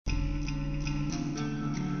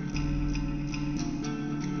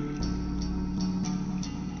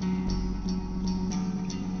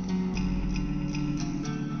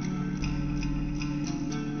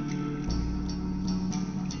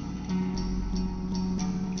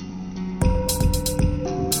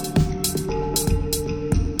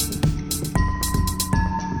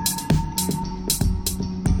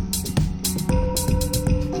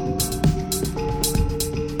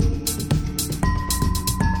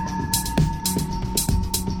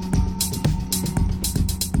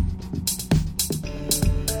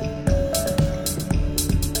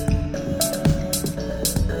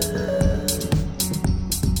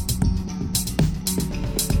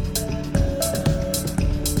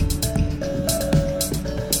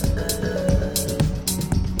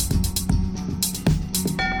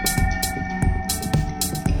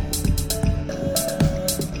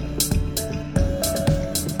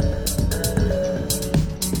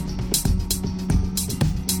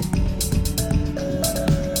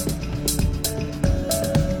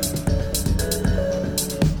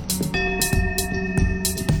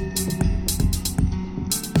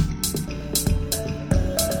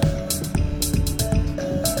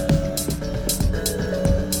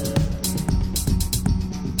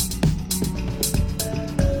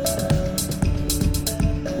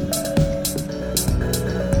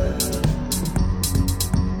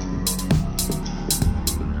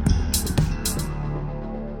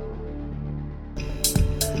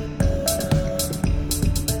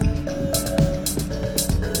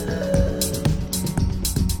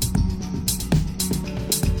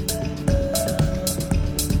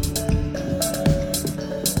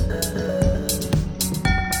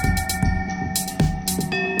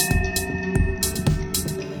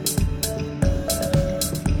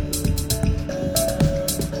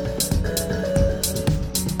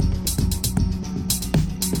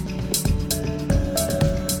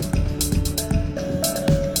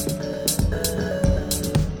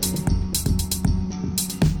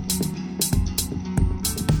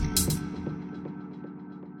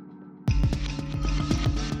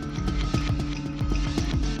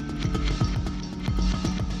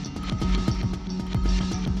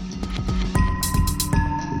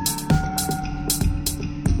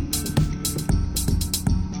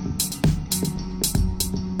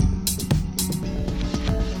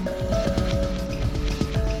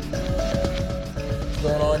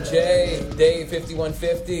Jay, Dave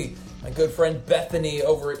 5150, my good friend Bethany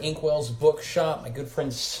over at Inkwell's Bookshop, my good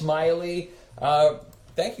friend Smiley.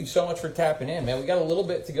 Thank you so much for tapping in, man. We got a little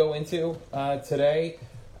bit to go into today.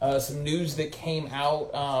 Some news that came out.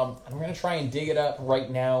 I'm going to try and dig it up right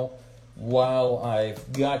now while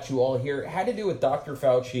I've got you all here. It had to do with Dr.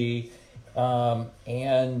 Fauci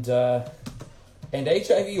and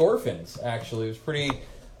HIV orphans, actually. It was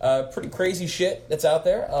pretty crazy shit that's out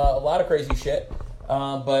there. A lot of crazy shit.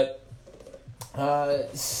 But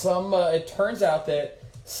it turns out that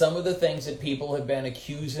some of the things that people have been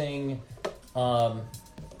accusing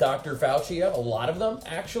Dr. Fauci of, a lot of them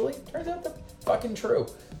actually, turns out they're fucking true.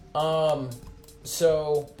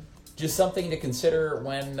 So just something to consider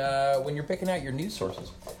when you're picking out your news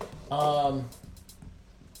sources. So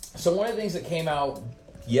one of the things that came out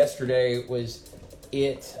yesterday was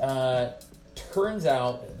it turns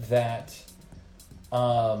out that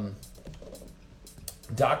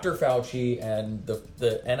Dr. Fauci and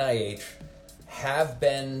the NIH have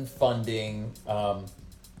been funding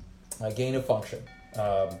gain of function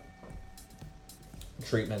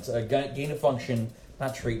treatments. Gain of function,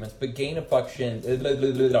 not treatments, but gain of function.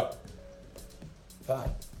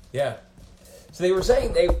 Yeah. So they were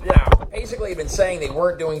saying basically been saying they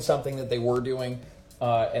weren't doing something that they were doing.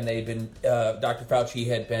 And they'd been, Dr. Fauci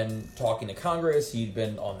had been talking to Congress. He'd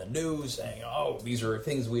been on the news saying, "Oh, these are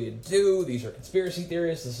things we didn't do. These are conspiracy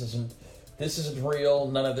theories. This isn't real.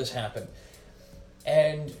 None of this happened."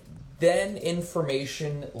 And then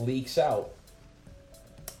information leaks out.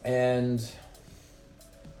 And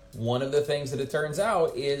one of the things that it turns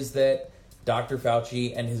out is that Dr.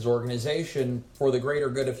 Fauci and his organization, for the greater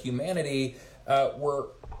good of humanity, were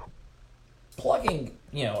plugging,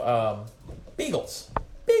 beagles,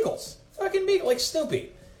 fucking beagle, like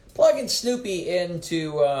Snoopy, plugging Snoopy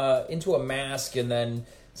into a mask and then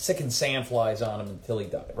sicking sandflies on him until he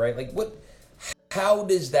died, right? Like, what? How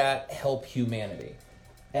does that help humanity?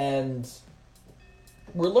 And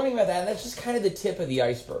we're learning about that, and that's just kind of the tip of the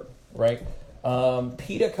iceberg, right?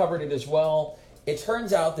 PETA covered it as well. It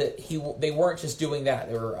turns out that they weren't just doing that;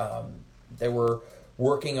 they were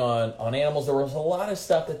working on animals. There was a lot of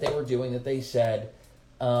stuff that they were doing that they said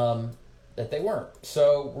that they weren't.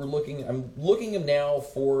 So I'm looking now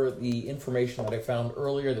for the information that I found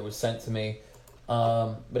earlier that was sent to me,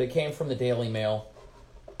 but it came from the Daily Mail.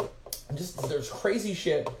 There's crazy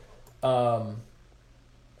shit all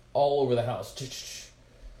over the house.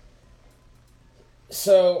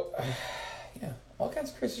 So, yeah, all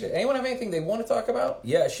kinds of crazy shit. Anyone have anything they want to talk about?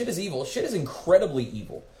 Yeah, shit is evil. Shit is incredibly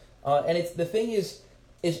evil. And the thing is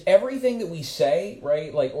everything that we say,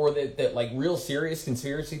 right, like, or that like real serious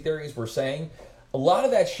conspiracy theories we're saying, a lot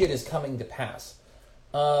of that shit is coming to pass.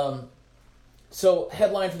 So,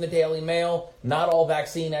 headline from the Daily Mail: not all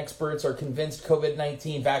vaccine experts are convinced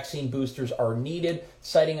COVID-19 vaccine boosters are needed,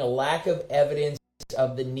 citing a lack of evidence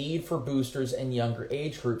of the need for boosters in younger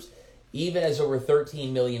age groups, even as over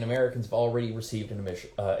 13 million Americans have already received an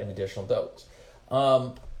additional dose.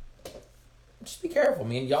 Just be careful,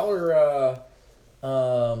 man. Y'all are...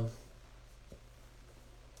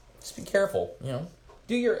 just be careful,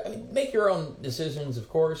 make your own decisions, of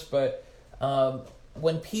course, but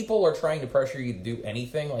when people are trying to pressure you to do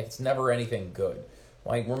anything, like, it's never anything good.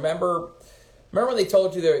 Like, remember when they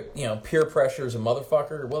told you that, peer pressure is a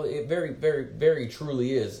motherfucker? Well, it very, very, very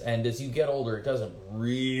truly is, and as you get older, it doesn't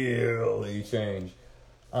really change.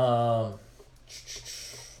 Let's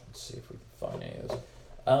see if we can find any of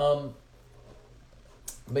those.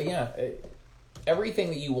 But yeah, everything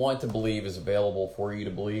that you want to believe is available for you to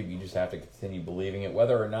believe. You just have to continue believing it.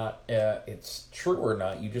 Whether or not it's true or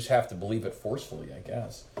not, you just have to believe it forcefully, I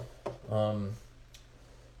guess.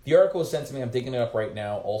 The article was sent to me. I'm digging it up right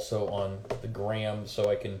now, also on the gram, so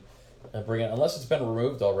I can bring it. Unless it's been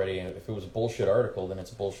removed already, and if it was a bullshit article, then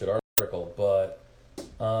it's a bullshit article. But,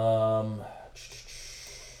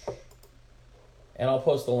 and I'll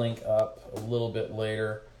post the link up a little bit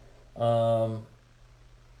later.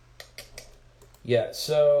 Yeah,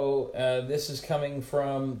 so this is coming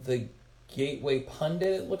from the Gateway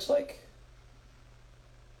Pundit, it looks like.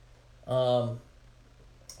 I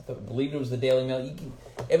believe it was the Daily Mail.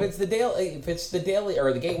 If it's the Daily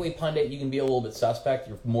or the Gateway Pundit, you can be a little bit suspect.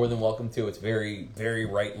 You're more than welcome to. It's very, very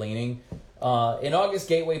right-leaning. In August,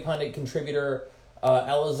 Gateway Pundit contributor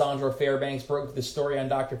Alessandro Fairbanks broke the story on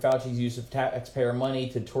Dr. Fauci's use of taxpayer money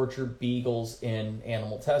to torture beagles in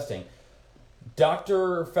animal testing.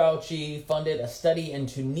 Dr. Fauci funded a study in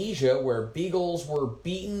Tunisia where beagles were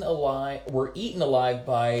eaten alive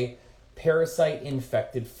by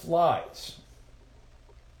parasite-infected flies.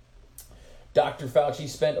 Dr. Fauci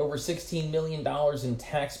spent over $16 million in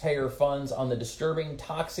taxpayer funds on the disturbing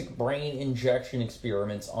toxic brain injection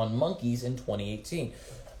experiments on monkeys in 2018.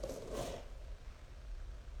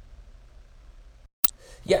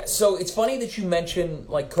 Yeah, so it's funny that you mention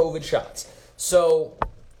like COVID shots. So,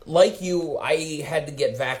 like you, I had to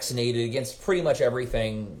get vaccinated against pretty much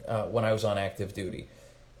everything when I was on active duty.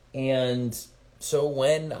 And so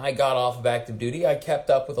when I got off of active duty, I kept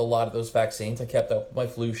up with a lot of those vaccines. I kept up with my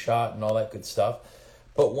flu shot and all that good stuff.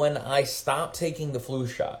 But when I stopped taking the flu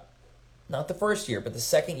shot, not the first year, but the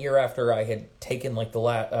second year after I had taken like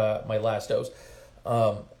my last dose,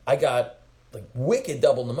 I got like wicked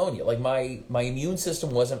double pneumonia. Like my immune system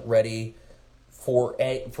wasn't ready for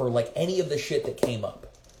like any of the shit that came up.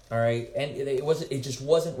 All right, and it just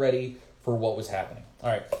wasn't ready for what was happening. All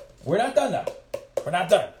right, we're not done though. We're not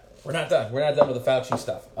done with the Fauci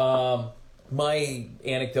stuff. My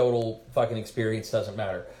anecdotal fucking experience doesn't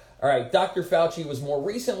matter. All right, Dr. Fauci was more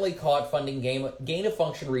recently caught funding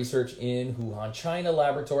gain-of-function research in Wuhan, China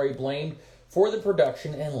laboratory blamed for the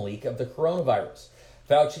production and leak of the coronavirus.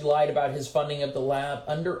 Fauci lied about his funding of the lab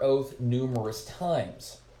under oath numerous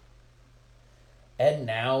times. And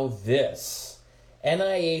now this.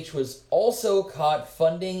 NIH was also caught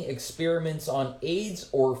funding experiments on AIDS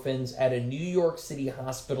orphans at a New York City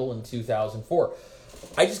hospital in 2004.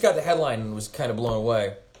 I just got the headline and was kind of blown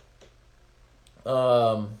away.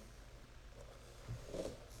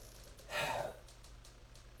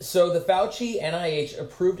 So the Fauci NIH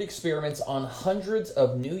approved experiments on hundreds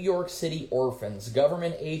of New York City orphans.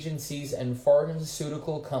 Government agencies and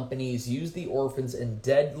pharmaceutical companies used the orphans in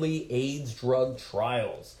deadly AIDS drug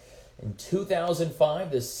trials. In 2005,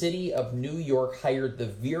 the city of New York hired the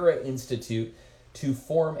Vera Institute to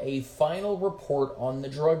form a final report on the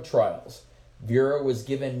drug trials. Vera was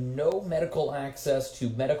given no medical access to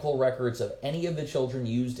medical records of any of the children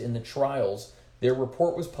used in the trials. Their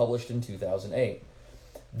report was published in 2008.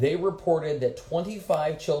 They reported that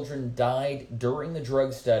 25 children died during the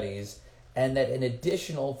drug studies and that an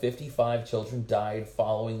additional 55 children died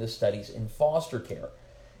following the studies in foster care.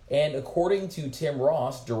 And according to Tim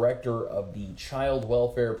Ross, director of the Child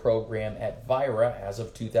Welfare Program at Vira as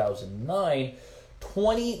of 2009,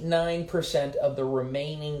 29% of the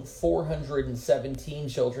remaining 417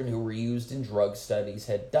 children who were used in drug studies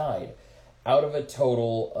had died, out of a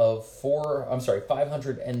total of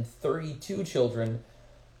 532 children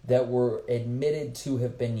that were admitted to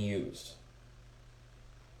have been used.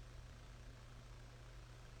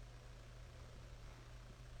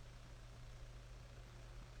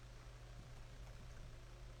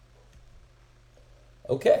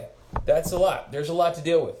 Okay, that's a lot. There's a lot to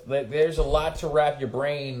deal with. There's a lot to wrap your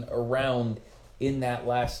brain around in that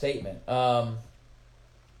last statement. All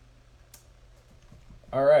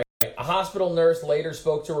right. A hospital nurse later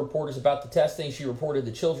spoke to reporters about the testing. She reported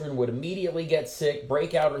the children would immediately get sick,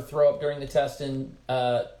 break out, or throw up during the testing.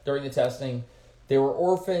 They were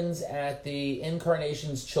orphans at the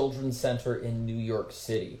Incarnations Children's Center in New York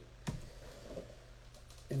City.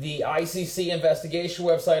 The ICC investigation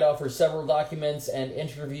website offers several documents and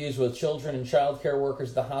interviews with children and child care workers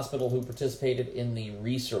at the hospital who participated in the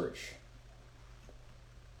research.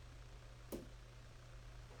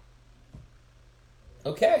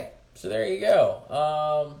 Okay, so there you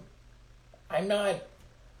go. I'm not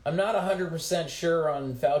 100% sure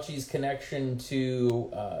on Fauci's connection to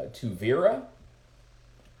Vera.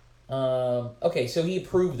 Okay, so he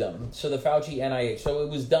approved them. So the Fauci NIH. So it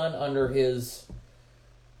was done under his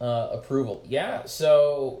approval. Yeah,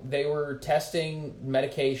 so they were testing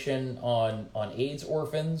medication on AIDS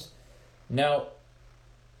orphans. Now,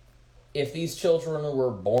 if these children were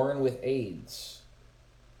born with AIDS,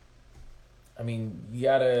 I mean, you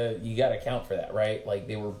gotta account for that, right? Like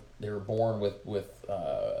they were born with they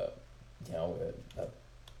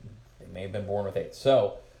may have been born with AIDS.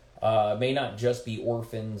 So, may not just be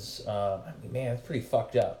orphans. I mean, man, it's pretty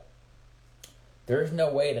fucked up. There's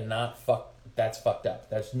no way to not fuck. That's fucked up.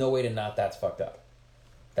 There's no way to not. That's fucked up.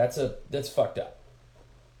 That's fucked up.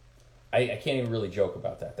 I can't even really joke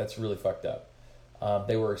about that. That's really fucked up.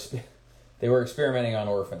 They were experimenting on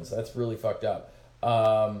orphans. That's really fucked up.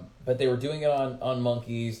 But they were doing it on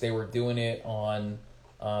monkeys. They were doing it on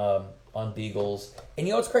beagles. And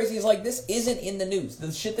you know what's crazy is like this isn't in the news.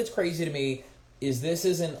 The shit that's crazy to me is this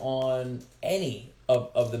isn't on any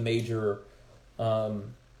of the major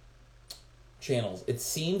channels. It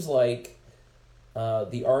seems like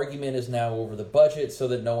the argument is now over the budget so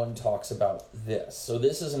that no one talks about this. So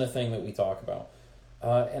this isn't a thing that we talk about.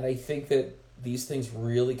 And I think that these things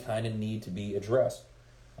really kind of need to be addressed.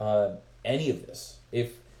 Any of this.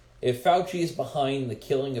 If Fauci is behind the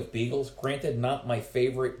killing of beagles, granted not my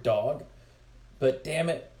favorite dog, But damn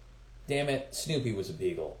it, Snoopy was a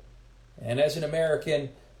beagle. And as an American,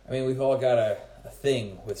 I mean, we've all got a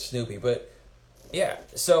thing with Snoopy. But yeah,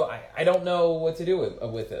 so I don't know what to do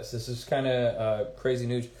with this. This is kind of crazy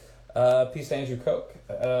news. Peace to Andrew Koch.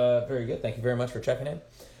 Very good. Thank you very much for checking in.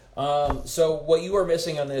 So what you are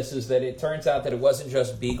missing on this is that it turns out that it wasn't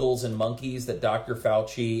just beagles and monkeys that Dr.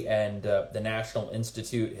 Fauci and the National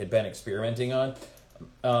Institute had been experimenting on.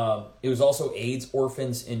 It was also AIDS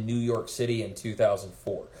orphans in New York City in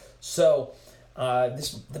 2004. So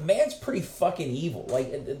the man's pretty fucking evil.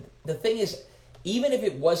 Like the thing is, even if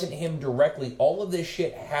it wasn't him directly, all of this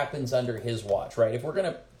shit happens under his watch, right? If we're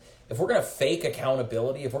gonna fake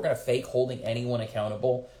accountability, if we're gonna fake holding anyone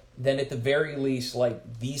accountable, then at the very least,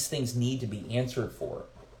 like, these things need to be answered for.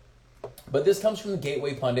 But this comes from the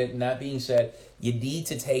Gateway Pundit, and that being said, you need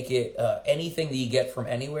to take it, anything that you get from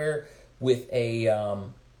anywhere, with a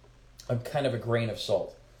kind of a grain of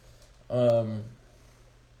salt.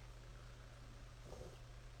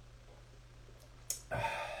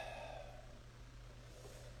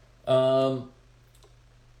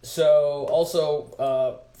 So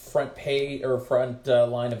also, front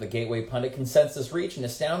line of the Gateway Pundit, consensus reach, an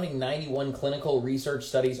astounding 91 clinical research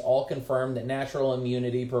studies all confirm that natural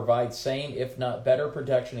immunity provides same, if not better,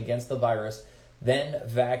 protection against the virus than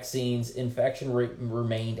vaccines. Infection rate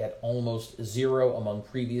remained at almost zero among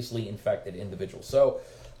previously infected individuals. So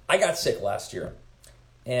I got sick last year.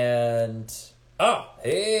 And,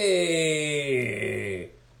 hey!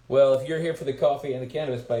 Well, if you're here for the coffee and the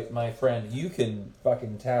cannabis bite, my friend, you can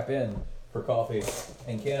fucking tap in for coffee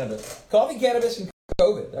and cannabis. Coffee, cannabis, and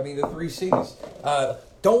COVID. I mean, the 3 C's.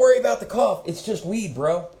 Don't worry about the cough. It's just weed,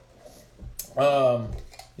 bro.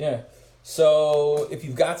 Yeah. So, if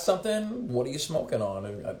you've got something, what are you smoking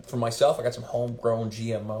on? For myself, I got some homegrown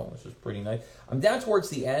GMO, which is pretty nice. I'm down towards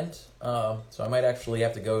the end, so I might actually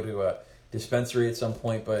have to go to a dispensary at some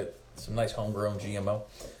point, but some nice homegrown GMO.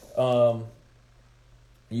 What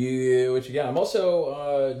you got? I'm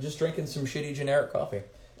also just drinking some shitty generic coffee.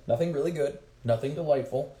 Nothing really good, nothing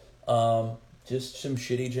delightful, just some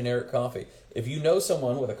shitty generic coffee. If you know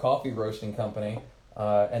someone with a coffee roasting company,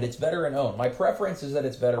 and it's veteran-owned, my preference is that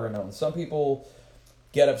it's veteran-owned. Some people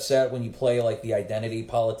get upset when you play like the identity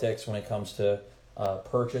politics when it comes to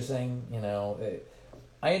purchasing. You know,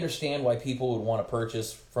 I understand why people would want to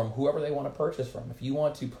purchase from whoever they want to purchase from. If you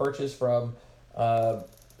want to purchase from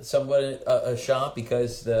somebody, a shop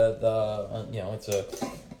because it's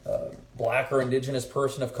a black or indigenous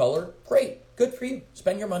person of color, great, good for you.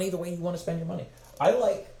 Spend your money the way you want to spend your money. I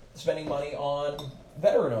like spending money on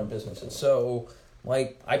veteran-owned businesses, so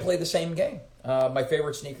like I play the same game. My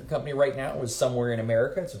favorite sneaker company right now is Somewhere in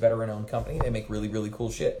America. It's a veteran-owned company. They make really, really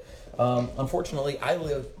cool shit. Unfortunately, I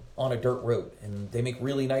live on a dirt road, and they make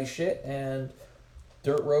really nice shit, and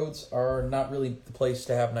dirt roads are not really the place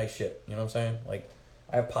to have nice shit. You know what I'm saying? Like,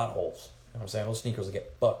 I have potholes. You know what I'm saying? Those sneakers will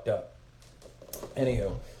get fucked up.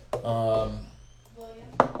 Anywho,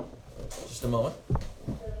 just a moment.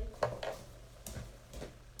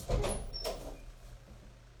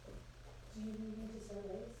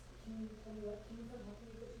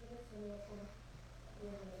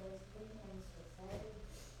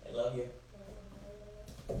 I love you.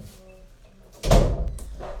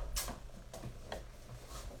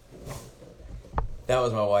 That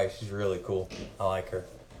was my wife. She's really cool. I like her.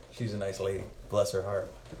 She's a nice lady. Bless her heart.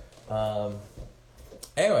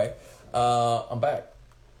 Anyway, I'm back.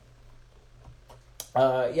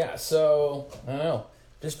 Yeah, so, I don't know.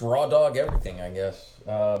 Just raw dog everything, I guess.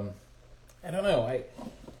 I don't know.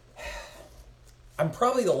 I'm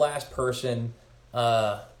probably the last person...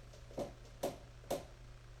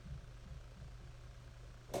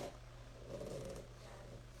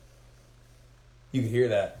 You can hear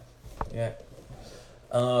that. Yeah.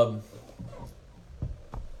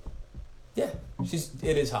 Yeah,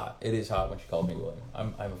 it is hot. It is hot when she calls me William.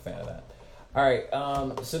 I'm a fan of that. All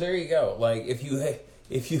right, so there you go. Like, if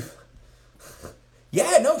you,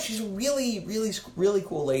 yeah, no, she's a really, really, really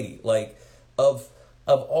cool lady. Like, of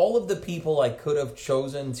all of the people I could have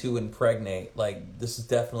chosen to impregnate, like, this is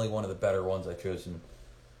definitely one of the better ones I've chosen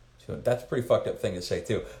to. That's a pretty fucked up thing to say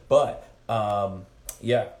too. But,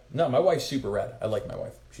 yeah, no, my wife's super rad. I like my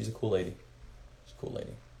wife. She's a cool lady. She's a cool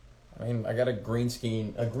lady. I mean, I got a green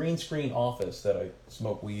screen office that I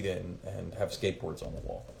smoke weed in and have skateboards on the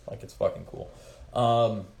wall. Like, it's fucking cool.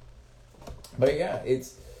 But yeah,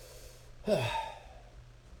 it's... what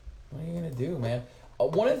are you going to do, man?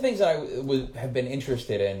 One of the things that I have been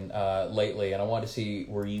interested in lately, and I want to see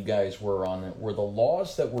where you guys were on it, were the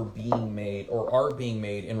laws that were being made or are being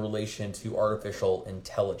made in relation to artificial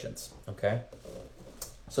intelligence, okay?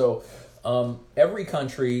 So, Every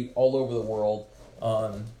country all over the world,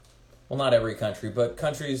 well, not every country, but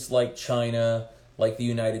countries like China, like the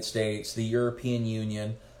United States, the European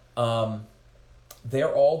Union,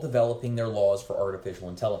 they're all developing their laws for artificial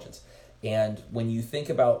intelligence. And when you think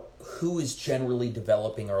about who is generally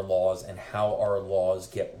developing our laws and how our laws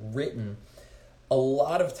get written, a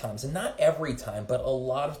lot of times, and not every time, but a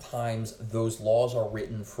lot of times, those laws are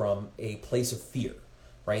written from a place of fear,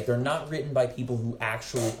 right? They're not written by people who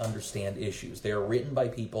actually understand issues. They're written by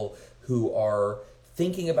people who are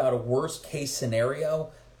thinking about a worst case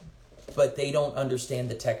scenario, but they don't understand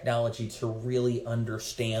the technology to really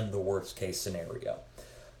understand the worst case scenario.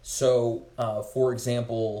 So, for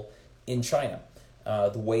example, in China,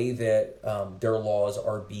 the way that their laws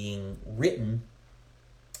are being written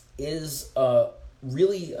is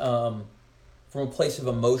really from a place of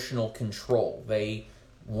emotional control. They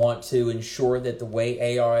want to ensure that the way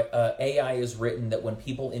AI is written, that when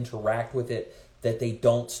people interact with it, that they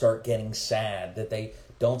don't start getting sad, that they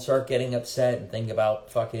don't start getting upset and think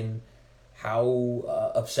about fucking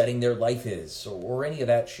how upsetting their life is or any of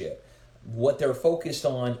that shit. What they're focused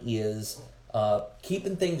on is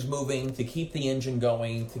keeping things moving, to keep the engine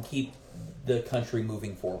going, to keep the country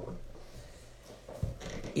moving forward.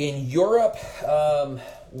 In Europe,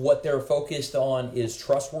 what they're focused on is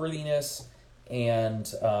trustworthiness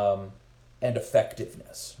and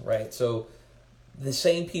effectiveness, right? So the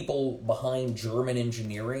same people behind German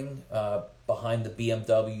engineering, behind the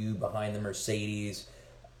BMW, behind the Mercedes,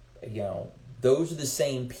 those are the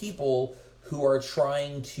same people who are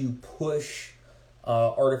trying to push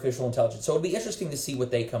artificial intelligence. So it'd be interesting to see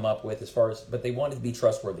what they come up with but they wanted to be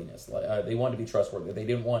trustworthiness. They wanted to be trustworthy. They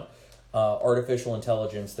didn't want artificial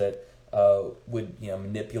intelligence that would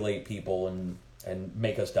manipulate people and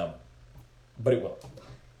make us dumb. But it will.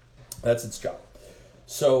 That's its job.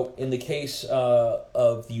 So in the case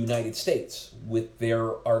of the United States, with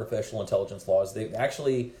their artificial intelligence laws, they've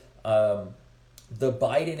actually, the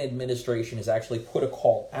Biden administration has actually put a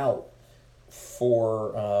call out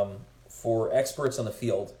for experts on the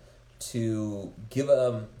field to give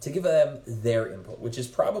them their input, which is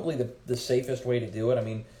probably the safest way to do it. I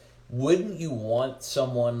mean, wouldn't you want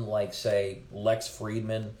someone like, say, Lex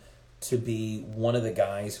Friedman to be one of the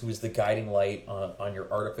guys who is the guiding light on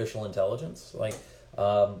your artificial intelligence? Like,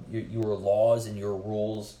 your laws and your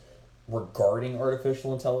rules regarding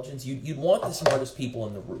artificial intelligence, you'd want the smartest people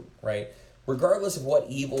in the room, right? Regardless of what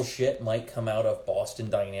evil shit might come out of Boston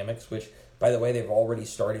Dynamics, which, by the way, they've already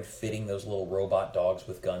started fitting those little robot dogs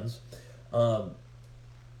with guns.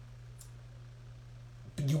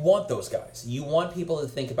 You want those guys. You want people to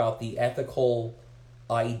think about the ethical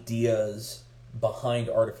ideas behind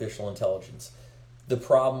artificial intelligence. The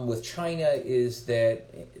problem with China is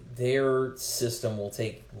that their system will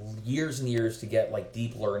take years and years to get like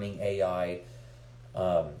deep learning AI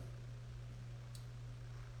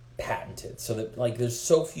patented. So that like there's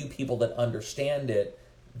so few people that understand it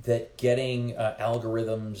that getting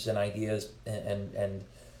algorithms and ideas and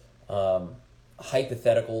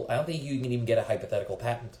hypothetical, I don't think you can even get a hypothetical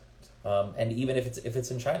patent. And even if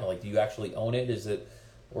it's in China, like, do you actually own it? Is it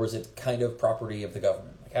kind of property of the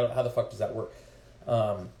government? Like, how the fuck does that work?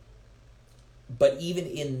 But even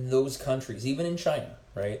in those countries, even in China,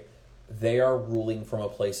 right, they are ruling from a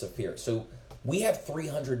place of fear. So we have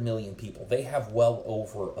 300 million people. They have well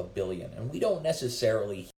over 1 billion. And we don't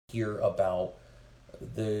necessarily hear about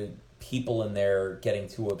the people in there getting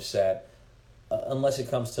too upset unless it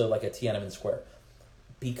comes to like a Tiananmen Square.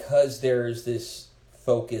 Because there's this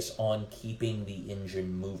focus on keeping the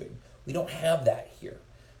engine moving. We don't have that here,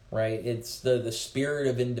 right? It's the spirit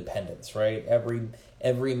of independence, right?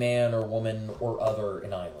 Every man or woman or other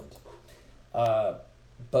an island.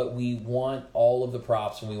 But we want all of the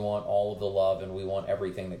props and we want all of the love and we want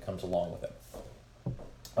everything that comes along with it.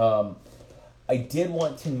 I did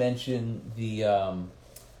want to mention the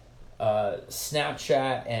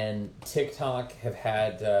Snapchat and TikTok have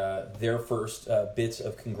had their first bits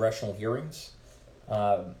of congressional hearings.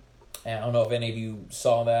 And I don't know if any of you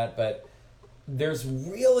saw that, but there's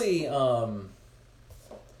really a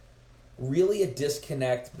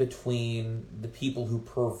disconnect between the people who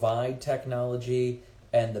provide technology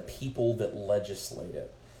and the people that legislate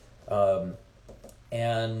it.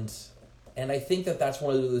 And I think that's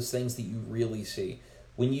one of those things that you really see.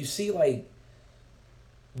 When you see, like,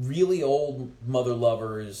 really old mother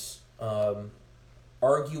lovers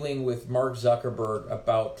arguing with Mark Zuckerberg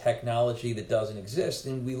about technology that doesn't exist,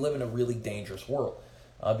 and we live in a really dangerous world.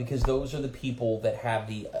 Because those are the people that have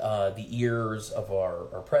the ears of our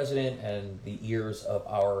president and the ears of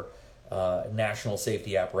our national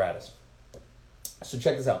safety apparatus. So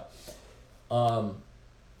check this out.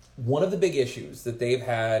 one of the big issues that they've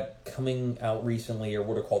had coming out recently are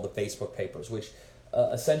what are called the Facebook papers, which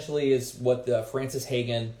essentially is what Frances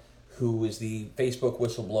Haugen, who is the Facebook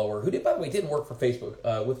whistleblower, who did, by the way, didn't work for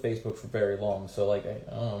Facebook with Facebook for very long. So, like, I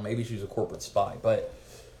don't know, maybe she was a corporate spy. But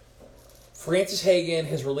Frances Haugen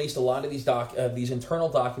has released a lot of these internal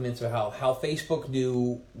documents of how Facebook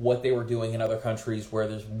knew what they were doing in other countries where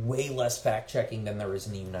there's way less fact checking than there is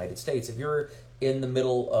in the United States. If you're in the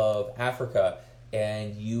middle of Africa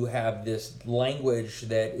and you have this language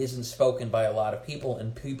that isn't spoken by a lot of people,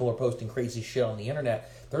 and people are posting crazy shit on the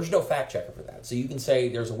internet, there's no fact checker for that. So you can say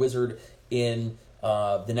there's a wizard in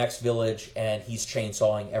the next village, and he's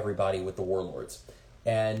chainsawing everybody with the warlords,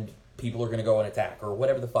 and people are going to go and attack, or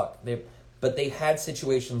whatever the fuck. But they've had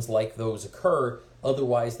situations like those occur,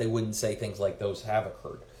 otherwise they wouldn't say things like those have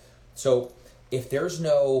occurred. So if there's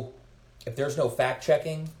no fact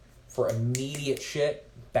checking for immediate shit,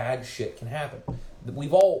 bad shit can happen.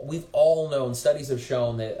 We've all known, studies have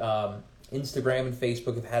shown that Instagram and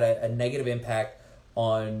Facebook have had a negative impact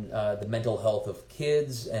on the mental health of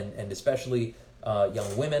kids and especially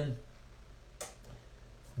young women.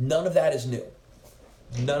 None of that is new.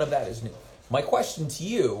 None of that is new. My question to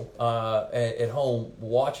you at home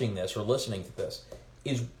watching this or listening to this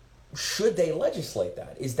is, should they legislate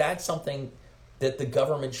that? Is that something that the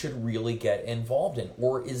government should really get involved in?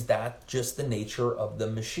 Or is that just the nature of the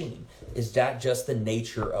machine? Is that just the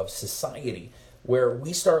nature of society, where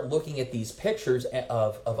we start looking at these pictures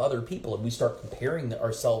of other people and we start comparing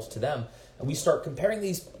ourselves to them, and we start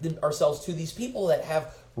comparing ourselves to these people that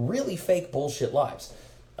have really fake bullshit lives?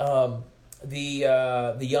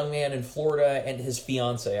 The young man in Florida and his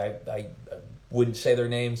fiance, I wouldn't say their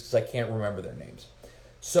names because I can't remember their names.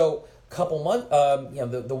 So couple months,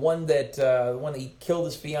 the one that he killed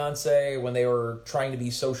his fiance when they were trying to be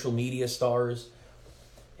social media stars,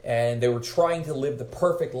 and they were trying to live the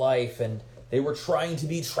perfect life, and they were trying to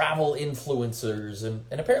be travel influencers, and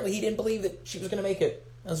apparently he didn't believe that she was going to make it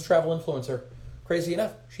as a travel influencer. Crazy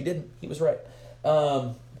enough, she didn't. He was right.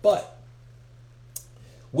 But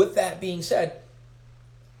with that being said,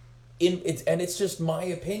 it's just my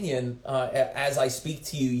opinion as I speak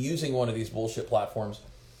to you using one of these bullshit platforms.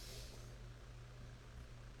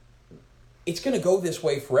 It's going to go this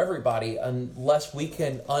way for everybody unless we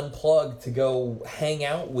can unplug to go hang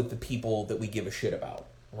out with the people that we give a shit about,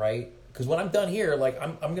 right? Because when I'm done here, like,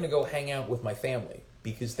 I'm going to go hang out with my family,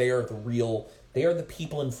 because they are the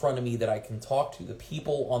people in front of me that I can talk to, the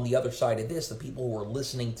people on the other side of this, the people who are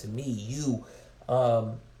listening to me. You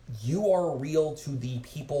are real to the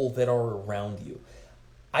people that are around you.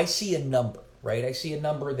 I see a number, right? I see a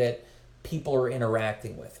number that people are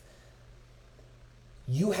interacting with.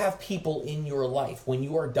 You have people in your life when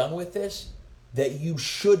you are done with this that you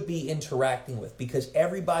should be interacting with, because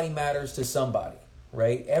everybody matters to somebody,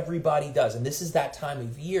 right? Everybody does. And this is that time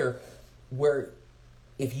of year where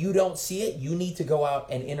if you don't see it, you need to go out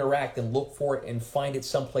and interact and look for it and find it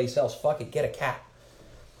someplace else. Fuck it, get a cat.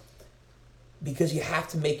 Because you have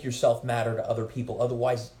to make yourself matter to other people.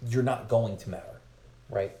 Otherwise, you're not going to matter,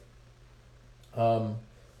 right?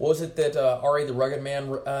 What was it that Ari the Rugged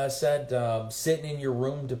Man said? Sitting in your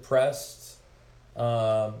room depressed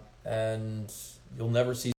and you'll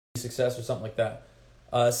never see success, or something like that.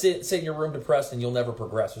 Sit in your room depressed and you'll never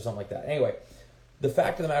progress, or something like that. Anyway, the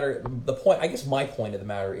fact of the matter, I guess my point of the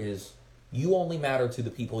matter is, you only matter to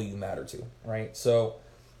the people you matter to, right? So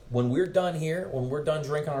when we're done here, when we're done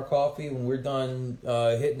drinking our coffee, when we're done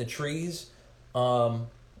hitting the trees,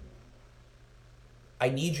 I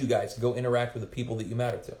need you guys to go interact with the people that you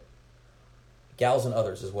matter to. Gals and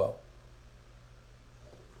others as well.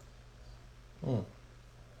 All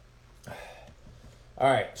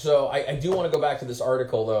right, so I do want to go back to this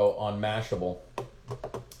article, though, on Mashable.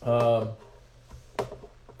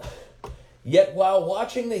 Yet while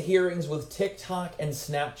watching the hearings with TikTok and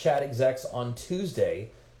Snapchat execs on Tuesday,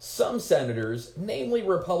 some senators, namely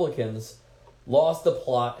Republicans, lost the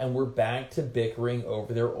plot and were back to bickering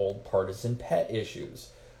over their old partisan pet issues.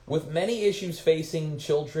 With many issues facing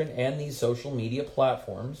children and these social media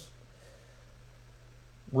platforms,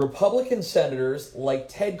 Republican senators like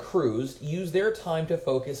Ted Cruz used their time to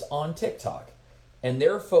focus on TikTok, and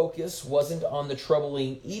their focus wasn't on the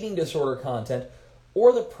troubling eating disorder content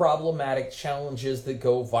or the problematic challenges that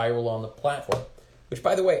go viral on the platform, which,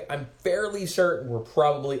 by the way, I'm fairly certain were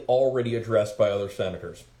probably already addressed by other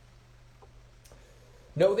senators.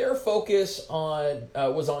 No, their focus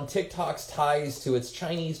was on TikTok's ties to its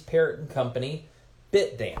Chinese parent company,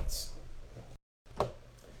 ByteDance.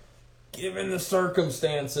 Given the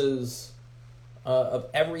circumstances of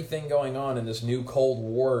everything going on in this new Cold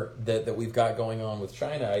War that we've got going on with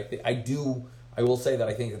China, I I will say that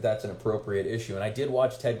I think that that's an appropriate issue. And I did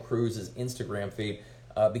watch Ted Cruz's Instagram feed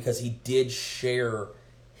because he did share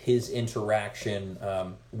his interaction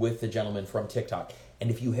with the gentleman from TikTok. And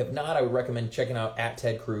if you have not, I would recommend checking out at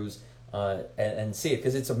Ted Cruz and see it,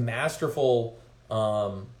 because it's a masterful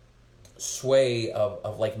sway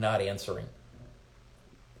of like not answering.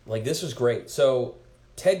 Like, this was great. So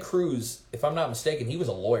Ted Cruz, if I'm not mistaken, he was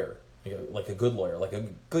a lawyer, like a good lawyer, like a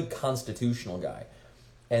good constitutional guy.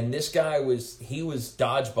 And this guy was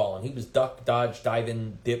dodgeballing. He was duck, dodge, dive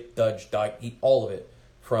in, dip, dodge, dive, all of it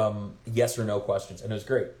from yes or no questions. And it was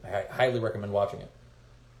great. I highly recommend watching it.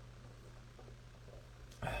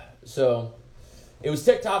 So it was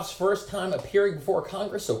TikTok's first time appearing before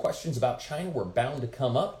Congress, so questions about China were bound to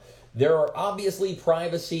come up. There are obviously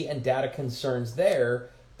privacy and data concerns there,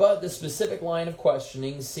 but the specific line of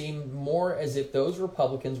questioning seemed more as if those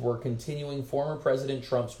Republicans were continuing former President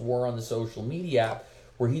Trump's war on the social media app,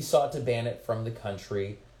 where he sought to ban it from the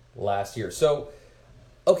country last year. So,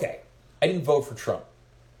 okay, I didn't vote for Trump.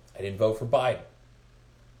 I didn't vote for Biden.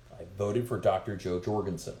 I voted for Dr. Jo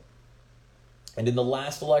Jorgensen. And in the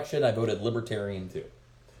last election, I voted Libertarian too.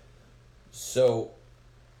 So,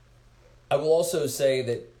 I will also say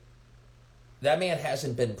that that man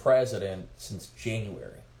hasn't been president since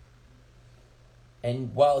January.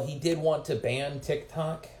 And while he did want to ban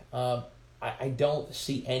TikTok, I don't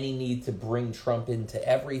see any need to bring Trump into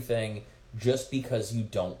everything just because you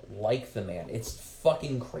don't like the man. It's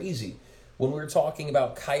fucking crazy. When we were talking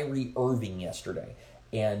about Kyrie Irving yesterday,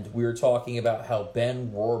 and we were talking about how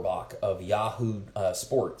Ben Rohrbach of Yahoo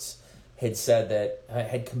Sports had said that,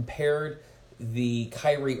 had compared the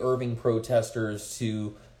Kyrie Irving protesters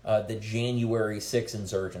to the January 6th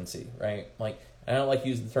insurgency, right? Like, I don't like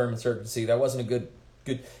using the term insurgency. That wasn't a good.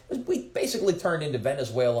 We basically turned into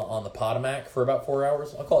Venezuela on the Potomac for about 4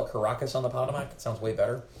 hours. I'll call it Caracas on the Potomac. It sounds way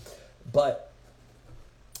better. But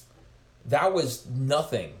that was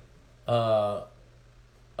nothing.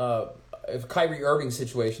 If Kyrie Irving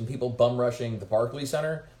situation, people bum rushing the Barclays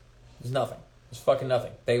Center, it was nothing. It was fucking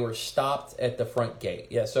nothing. They were stopped at the front gate.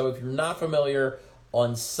 Yeah, so if you're not familiar,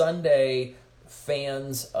 on Sunday,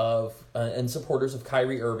 fans of and supporters of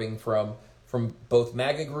Kyrie Irving from both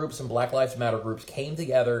MAGA groups and Black Lives Matter groups came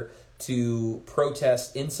together to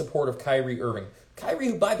protest in support of Kyrie Irving. Kyrie,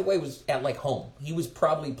 who, by the way, was at, like, home. He was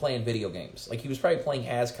probably playing video games. Like, he was probably playing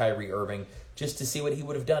as Kyrie Irving just to see what he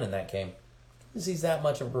would have done in that game, because he's that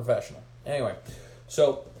much of a professional. Anyway,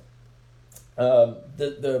 so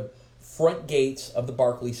the front gates of the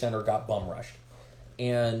Barclays Center got bum rushed.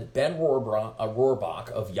 And Ben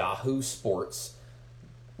Rohrbach of Yahoo Sports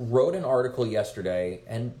wrote an article yesterday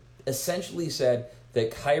and essentially said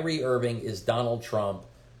that Kyrie Irving is Donald Trump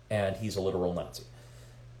and he's a literal Nazi.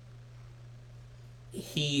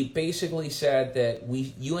 He basically said that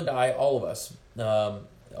you and I, all of us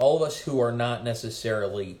who are not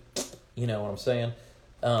necessarily, you know what I'm saying,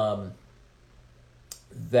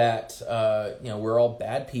 that we're all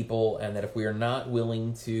bad people, and that if we are not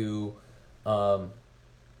willing to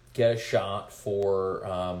get a shot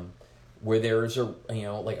for where there's a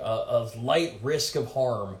light risk of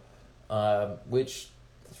harm, which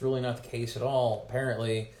is really not the case at all,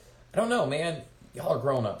 apparently. I don't know, man. Y'all are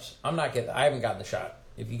grown-ups. I haven't gotten the shot.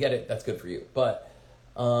 If you get it, that's good for you. But,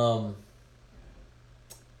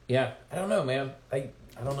 yeah, I don't know, man. I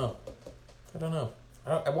don't know.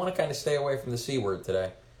 I want to kind of stay away from the C word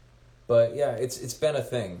today. But, yeah, it's been a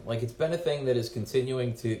thing. Like, it's been a thing that is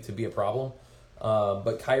continuing to be a problem.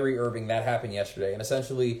 But Kyrie Irving, that happened yesterday. And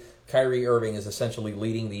essentially, Kyrie Irving is essentially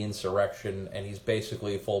leading the insurrection, and he's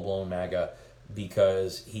basically a full-blown MAGA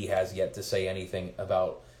because he has yet to say anything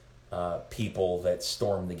about people that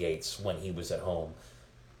stormed the gates when he was at home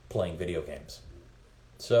playing video games.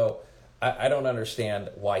 So I don't understand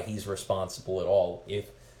why he's responsible at all. If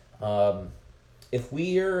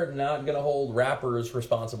we're not going to hold rappers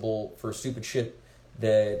responsible for stupid shit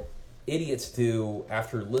that idiots do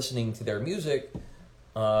after listening to their music,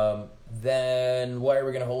 then why are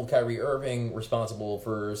we going to hold Kyrie Irving responsible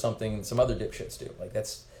for something some other dipshits do? Like,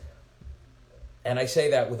 that's... And I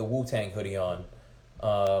say that with a Wu-Tang hoodie on.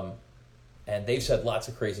 And they've said lots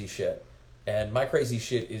of crazy shit. And my crazy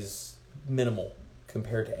shit is minimal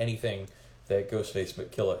compared to anything that Ghostface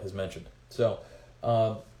Killah has mentioned. So,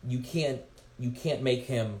 you can't make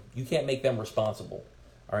them responsible.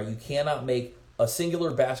 All right, you cannot make a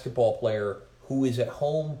singular basketball player who is at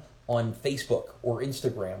home on Facebook or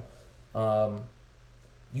Instagram.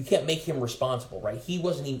 You can't make him responsible, right? He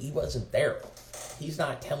wasn't there. He's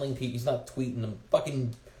not telling people. He's not tweeting them.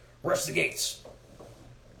 Fucking rush the gates.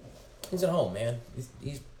 He's at home, man.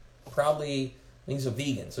 He's probably And he's a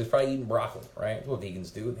vegan, so he's probably eating broccoli, right? That's what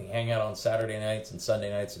vegans do. They hang out on Saturday nights and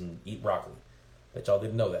Sunday nights and eat broccoli. Bet y'all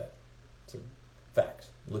didn't know that. It's a fact.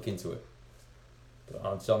 Look into it.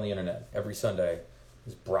 It's on the internet. Every Sunday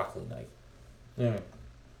is broccoli night. Anyway.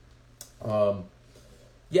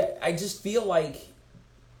 Yeah, I just feel like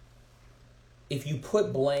if you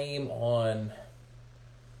put blame on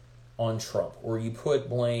Trump, or you put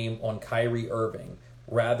blame on Kyrie Irving,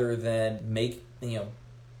 rather than make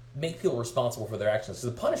people responsible for their actions, so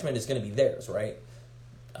the punishment is going to be theirs, right?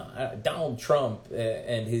 Donald Trump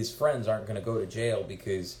and his friends aren't going to go to jail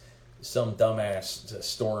because some dumbass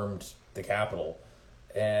stormed the Capitol,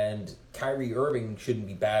 and Kyrie Irving shouldn't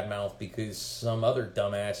be badmouthed because some other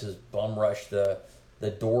dumbasses bum rushed the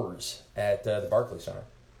doors at the Barclays Center.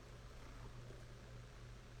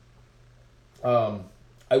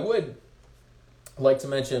 I would like to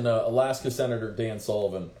mention Alaska Senator Dan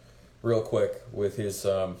Sullivan real quick with his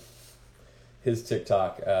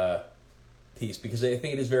TikTok piece, because I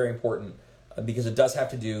think it is very important, because it does have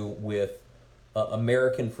to do with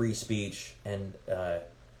American free speech and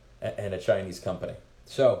a Chinese company.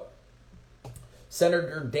 So,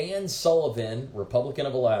 Senator Dan Sullivan, Republican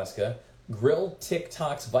of Alaska, grilled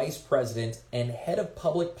TikTok's vice president and head of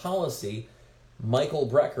public policy, Michael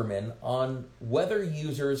Breckerman, on whether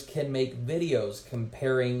users can make videos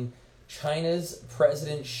comparing China's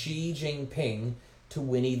President Xi Jinping to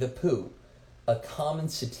Winnie the Pooh, a common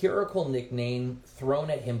satirical nickname thrown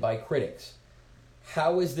at him by critics.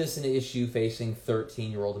 How is this an issue facing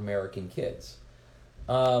 13-year-old American kids?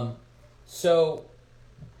 So,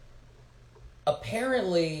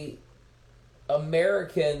 apparently,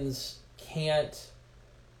 Americans can't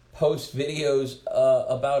post videos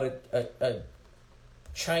about a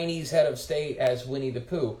Chinese head of state as Winnie the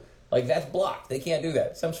Pooh. Like, that's blocked. They can't do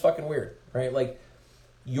that. Sounds fucking weird, right? Like,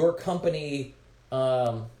 your company,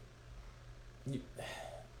 I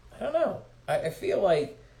don't know. I feel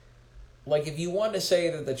like if you want to say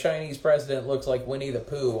that the Chinese president looks like Winnie the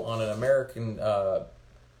Pooh on an American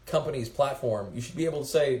company's platform, you should be able to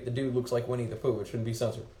say the dude looks like Winnie the Pooh. It shouldn't be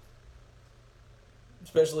censored.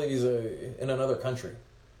 Especially if he's in another country.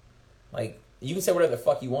 Like, you can say whatever the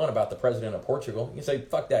fuck you want about the president of Portugal. You can say,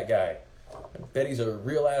 fuck that guy. I bet he's a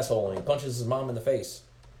real asshole and he punches his mom in the face.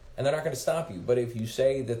 And they're not going to stop you. But if you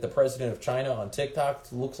say that the president of China on TikTok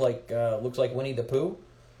looks like Winnie the Pooh,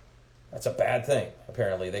 that's a bad thing.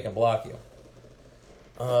 Apparently, they can block you.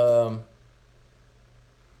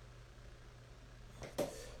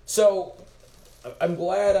 So, I'm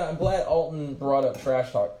glad Alton brought up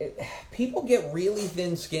trash talk. People get really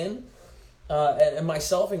thin skin, and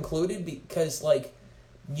myself included, because like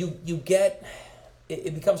you get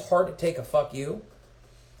it becomes hard to take a fuck you.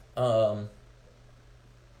 But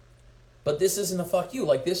this isn't a fuck you.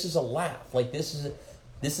 Like, this is a laugh. Like, this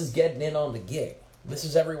is getting in on the gig. This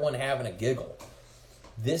is everyone having a giggle.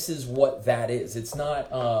 This is what that is. It's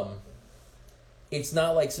not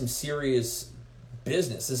like some serious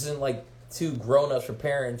business. This isn't like two grown-ups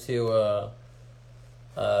preparing to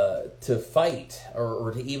fight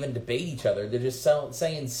or to even debate each other. They're just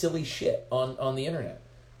saying silly shit on the internet.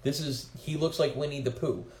 This is, he looks like Winnie the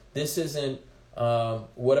Pooh. This isn't,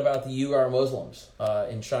 what about the Uyghur Muslims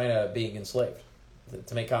in China being enslaved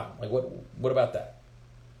to make cotton? Like, what about that?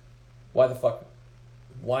 Why the fuck?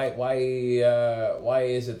 Why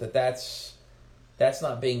is it that's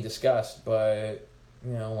not being discussed? But,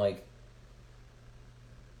 you know, like,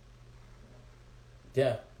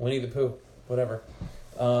 yeah, Winnie the Pooh, whatever.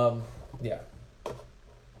 Yeah.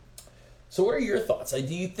 So what are your thoughts?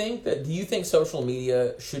 Do you think social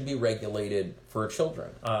media should be regulated for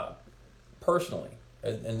children? Personally,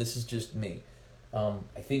 and this is just me,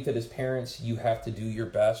 I think that as parents, you have to do your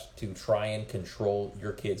best to try and control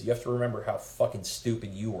your kids. You have to remember how fucking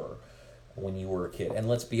stupid you were when you were a kid. And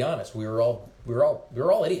let's be honest, we were all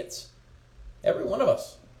idiots. Every one of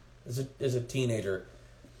us is a teenager.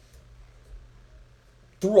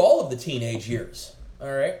 Through all of the teenage years,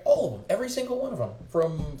 all right, all of them, every single one of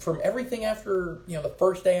them, from everything after, you know, the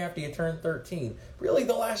first day after you turn 13, really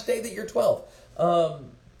the last day that you're 12,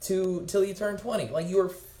 till you turn 20, like, you were a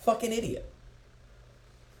fucking idiot.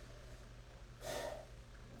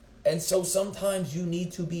 And so sometimes you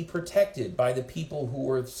need to be protected by the people who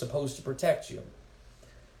are supposed to protect you.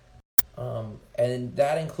 And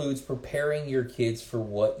that includes preparing your kids for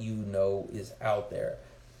what you know is out there.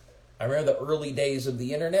 I remember the early days of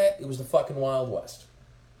the internet. It was the fucking Wild West.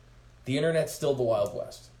 The internet's still the Wild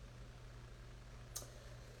West.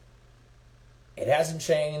 It hasn't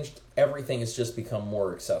changed. Everything has just become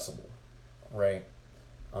more accessible, right?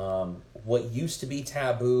 What used to be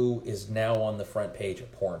taboo is now on the front page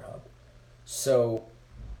of Pornhub. So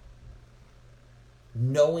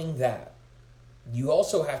knowing that, you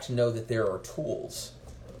also have to know that there are tools.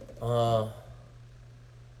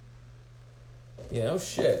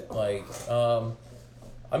 Shit. Like,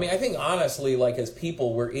 I think honestly, like, as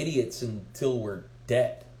people, we're idiots until we're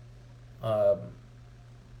dead.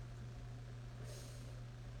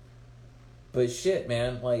 But shit,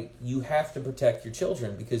 man, like, you have to protect your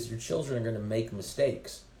children because your children are going to make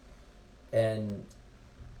mistakes. And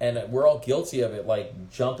we're all guilty of it,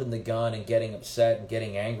 like jumping the gun and getting upset and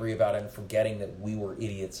getting angry about it and forgetting that we were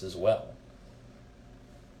idiots as well.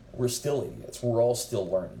 We're still idiots. We're all still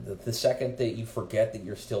learning. The second that you forget that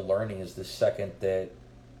you're still learning is the second that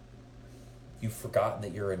you've forgotten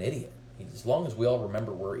that you're an idiot. As long as we all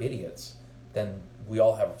remember we're idiots, then we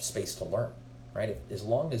all have space to learn, right? As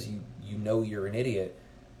long as you know you're an idiot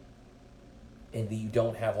and that you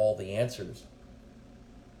don't have all the answers,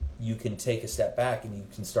 you can take a step back and you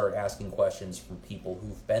can start asking questions from people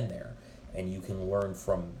who've been there, and you can learn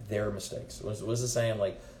from their mistakes. What is it saying?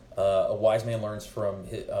 Like, a wise man learns from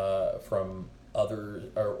others,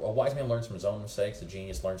 or a wise man learns from his own mistakes. A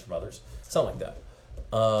genius learns from others. Something like that.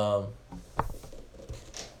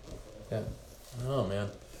 Yeah. Oh man.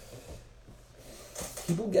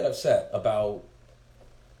 People get upset about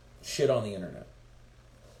shit on the internet,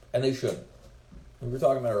 and they shouldn't. We were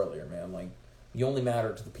talking about earlier, man. Like, you only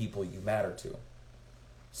matter to the people you matter to.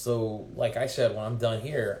 So, like I said, when I'm done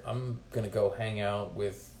here, I'm gonna go hang out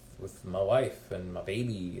with my wife and my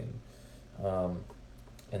baby and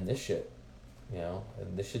this shit,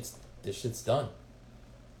 and this shit's done.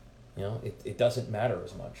 It doesn't matter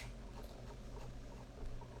as much.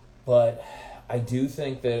 But I do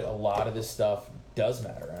think that a lot of this stuff does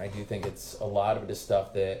matter, and I do think it's a lot of it is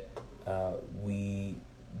stuff that we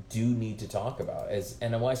do need to talk about.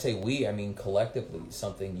 And when I say we, I mean collectively,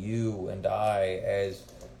 something you and I, as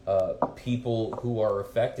people who are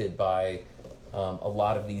affected by a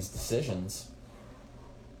lot of these decisions,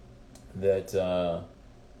 that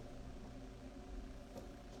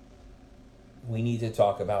we need to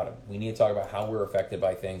talk about it. We need to talk about how we're affected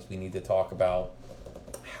by things. We need to talk about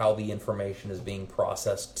how the information is being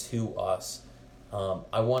processed to us.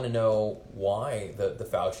 I want to know why the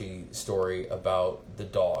Fauci story about the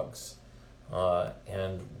dogs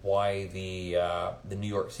and why the New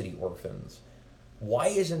York City orphans. Why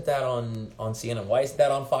isn't that on CNN? Why isn't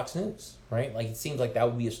that on Fox News? Right? Like, it seems like that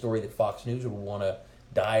would be a story that Fox News would want to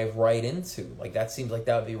dive right into. Like, that seems like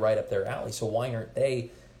that would be right up their alley. So why aren't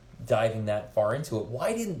they diving that far into it?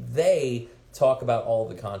 Why didn't they talk about all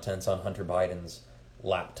the contents on Hunter Biden's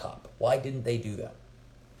laptop? Why didn't they do that?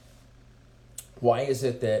 Why is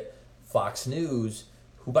it that Fox News,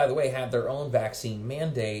 who, by the way, have their own vaccine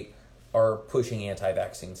mandate, are pushing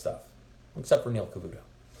anti-vaccine stuff? Except for Neil Cavuto.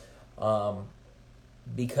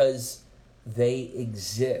 Because they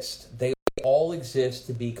exist. They all exist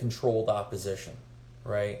to be controlled opposition,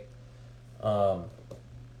 right?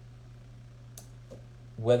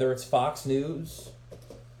 Whether it's Fox News,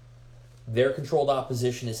 their controlled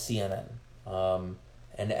opposition is CNN and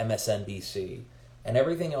MSNBC. And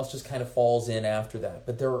everything else just kind of falls in after that.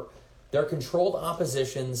 But they're controlled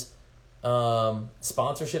oppositions,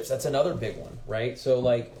 sponsorships, that's another big one, right? So,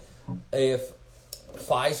 like, if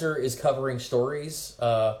Pfizer is covering stories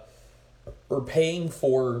or paying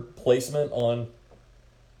for placement on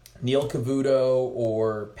Neil Cavuto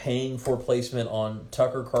or paying for placement on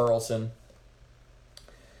Tucker Carlson,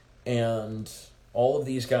 and all of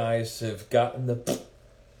these guys have gotten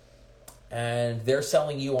and they're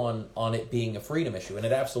selling you on it being a freedom issue, and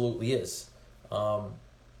it absolutely is.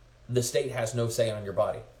 The state has no say on your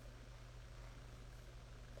body.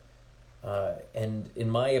 And in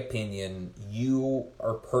my opinion, you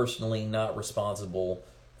are personally not responsible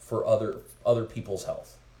for other people's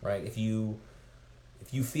health, right? If you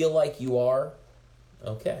feel like you are,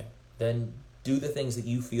 okay, then do the things that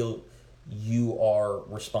you feel you are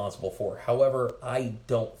responsible for. However, I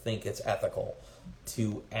don't think it's ethical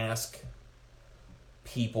to ask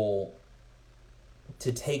people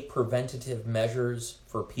to take preventative measures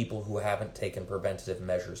for people who haven't taken preventative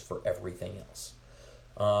measures for everything else.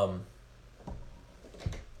 I've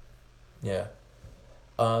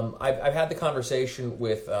had the conversation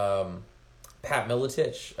with Pat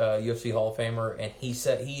Miletich, UFC Hall of Famer, and he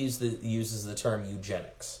said he uses the term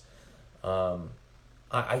eugenics. I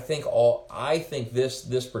think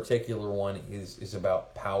this particular one is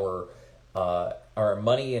about power, or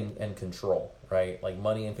money and control, right? Like,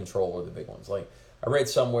 money and control are the big ones. Like, I read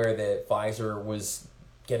somewhere that Pfizer was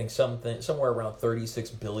getting somewhere around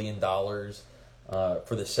 $36 billion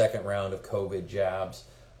for the second round of COVID jabs.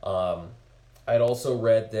 I'd also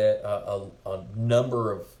read that a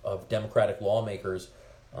number of Democratic lawmakers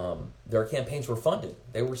Their campaigns were funded.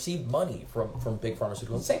 They received money from big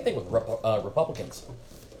pharmaceuticals. Same thing with Republicans.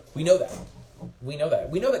 We know that. We know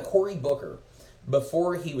that Cory Booker,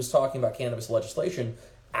 before he was talking about cannabis legislation,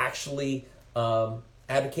 actually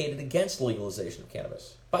advocated against legalization of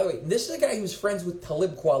cannabis. By the way, this is a guy who's friends with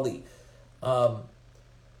Talib Kweli.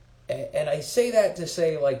 And I say that to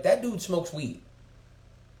say, like, that dude smokes weed.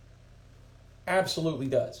 Absolutely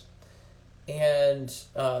does. And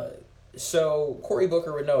so Cory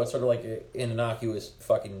Booker would know it's sort of like an innocuous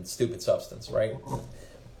fucking stupid substance, right?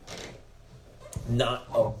 Not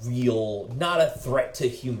a threat to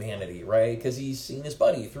humanity, right? Because he's seen his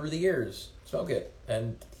buddy through the years smoke it,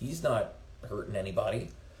 and he's not hurting anybody.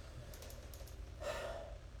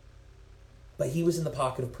 But he was in the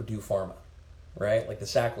pocket of Purdue Pharma, right? Like the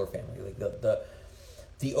Sackler family, like the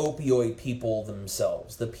opioid people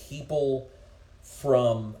themselves, the people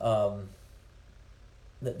from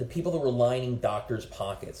the people that were lining doctors'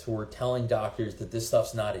 pockets, who were telling doctors that this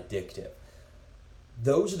stuff's not addictive.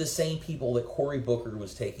 Those are the same people that Cory Booker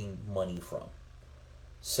was taking money from.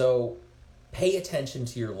 So pay attention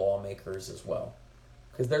to your lawmakers as well,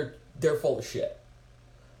 because they're full of shit.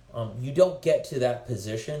 You don't get to that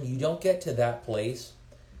position, you don't get to that place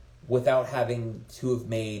without having to have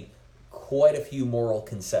made quite a few moral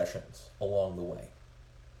concessions along the way.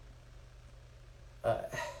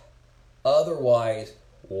 Otherwise,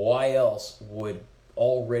 why else would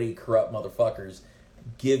already corrupt motherfuckers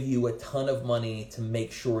give you a ton of money to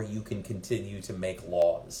make sure you can continue to make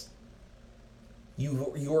laws?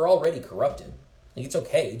 You are already corrupted. It's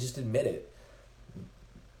okay, just admit it.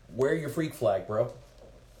 Wear your freak flag, bro.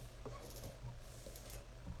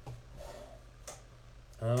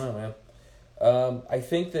 I don't know, man. I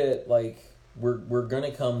think that, like, we're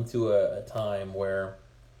gonna come to a time where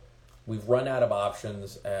we've run out of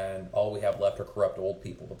options and all we have left are corrupt old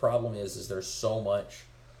people. The problem is there's so much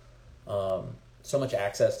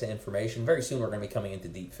access to information. Very soon we're going to be coming into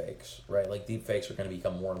deep fakes, right? Like, deep fakes are going to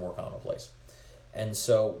become more and more commonplace. And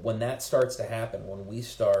so when that starts to happen, when we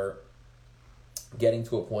start getting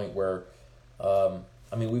to a point where,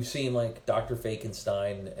 we've seen, like, Dr.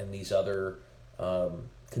 Fakenstein and these other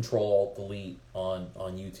Control-Alt-Delete on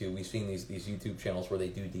YouTube. We've seen these YouTube channels where they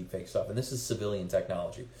do deep fake stuff. And this is civilian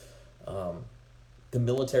technology. The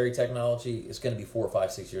military technology is going to be 4,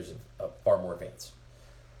 5, 6 years far more advanced.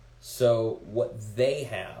 So what they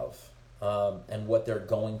have and what they're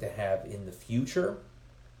going to have in the future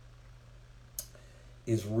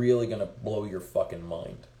is really going to blow your fucking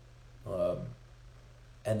mind.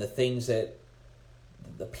 And the things that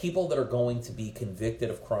the people that are going to be convicted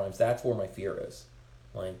of crimes, that's where my fear is.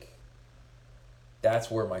 Like, that's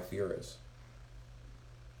where my fear is.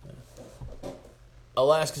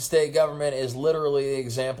 Alaska state government is literally the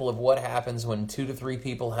example of what happens when 2 to 3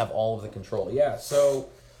 people have all of the control. Yeah,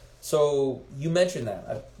 so you mentioned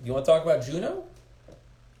that. You want to talk about Juneau?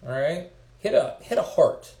 All right, hit a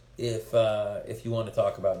heart if you want to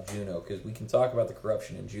talk about Juneau, because we can talk about the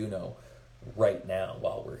corruption in Juneau right now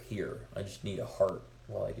while we're here. I just need a heart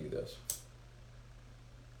while I do this.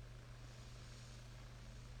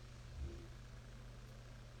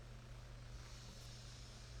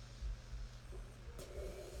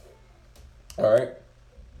 All right,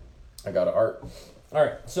 I got a heart. All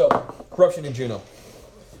right, so corruption in Juneau.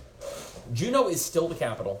 Juneau is still the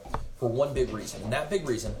capital for one big reason, and that big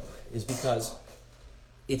reason is because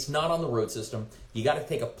it's not on the road system. You got to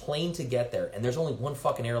take a plane to get there, and there's only one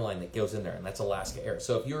fucking airline that goes in there, and that's Alaska Air.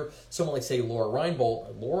 So if you're someone like, say, Lori Reinbold,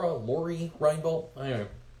 I don't know,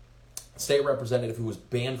 state representative who was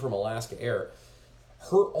banned from Alaska Air,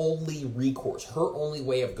 her only recourse, her only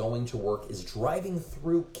way of going to work is driving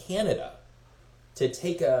through Canada to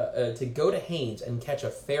take to go to Haines and catch a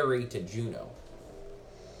ferry to Juneau.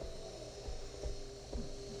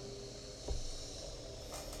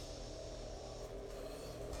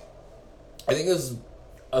 I think this is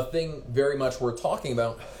a thing very much worth talking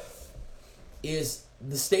about. Is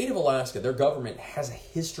the state of Alaska, their government has a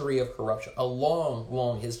history of corruption, a long,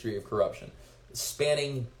 long history of corruption,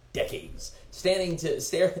 spanning decades,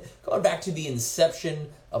 going back to the inception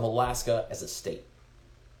of Alaska as a state,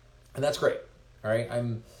 and that's great. All right,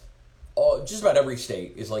 just about every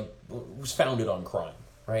state was founded on crime,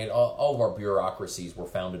 right? All of our bureaucracies were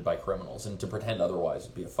founded by criminals, and to pretend otherwise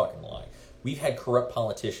would be a fucking lie. We've had corrupt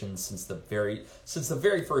politicians since the very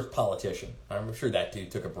first politician. I'm sure that dude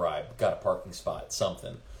took a bribe, got a parking spot,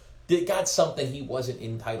 something. Got something he wasn't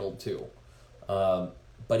entitled to.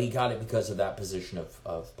 But he got it because of that position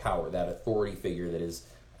of power, that authority figure that is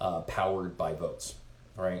powered by votes.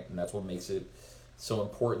 All right, and that's what makes it so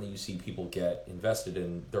important that you see people get invested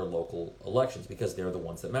in their local elections, because they're the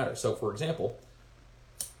ones that matter. So, for example,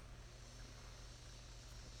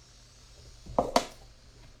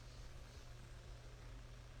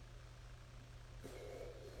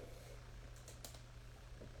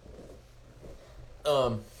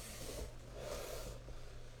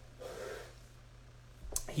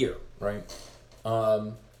 here, right?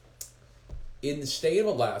 In the state of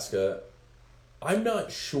Alaska, I'm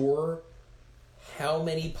not sure how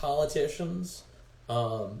many politicians,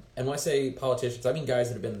 and when I say politicians, I mean guys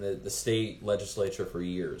that have been in the state legislature for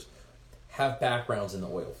years, have backgrounds in the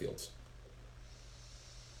oil fields.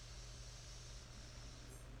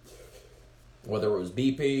 Whether it was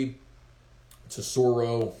BP,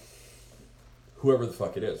 Tesoro, whoever the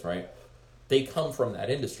fuck it is, right? They come from that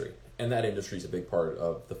industry. And that industry is a big part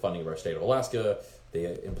of the funding of our state of Alaska.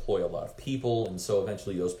 They employ a lot of people. And so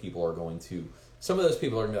eventually those people are going to... Some of those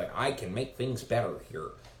people are going to be like, I can make things better here.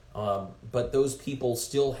 But those people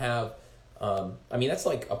still have... I mean, that's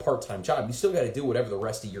like a part-time job. You still got to do whatever the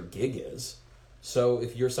rest of your gig is. So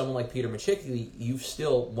if you're someone like Peter Micciche, you've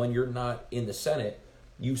still, when you're not in the Senate,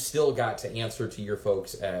 you've still got to answer to your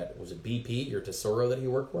folks at, was it BP or Tesoro that he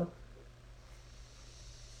worked for?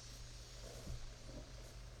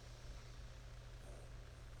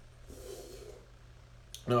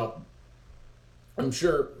 Now, I'm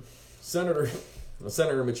sure Senator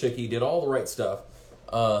Micciche did all the right stuff.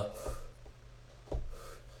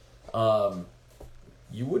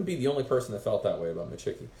 You wouldn't be the only person that felt that way about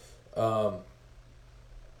Micciche.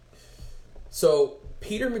 So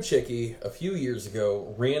Peter Micciche, a few years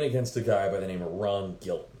ago, ran against a guy by the name of Ron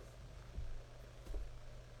Gillum.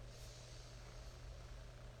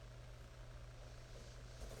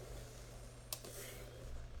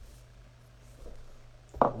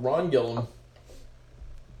 Ron Gillum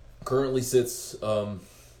currently sits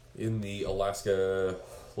in the Alaska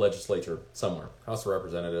legislature somewhere, House of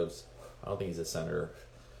Representatives. I don't think he's a senator.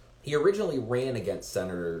 He originally ran against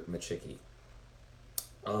Senator Micciche.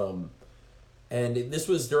 And this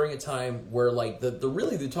was during a time where, like,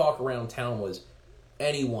 the talk around town was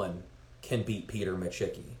anyone can beat Peter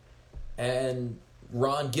Micciche. And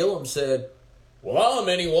Ron Gillum said, well, I'm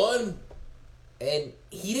anyone. And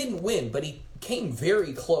he didn't win, but he came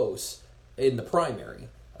very close in the primary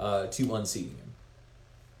to unseating him.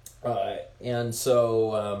 And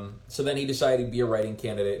so then he decided to be a writing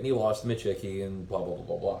candidate, and he lost to Micciche, and blah, blah, blah,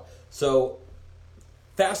 blah, blah. So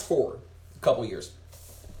fast forward a couple years.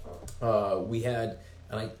 We had,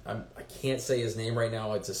 and I can't say his name right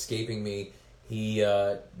now, it's escaping me. He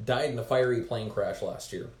died in a fiery plane crash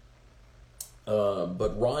last year.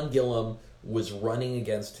 But Ron Gillum was running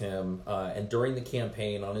against him, and during the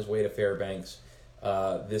campaign on his way to Fairbanks,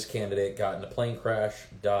 this candidate got in a plane crash,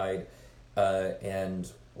 died,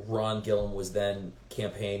 and Ron Gillum was then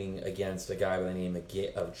campaigning against a guy by the name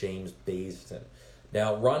of James Baisden.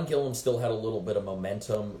 Now, Ron Gillum still had a little bit of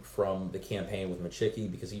momentum from the campaign with Micciche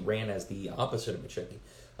because he ran as the opposite of Micciche.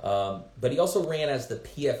 But he also ran as the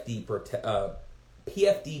PFD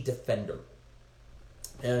defender.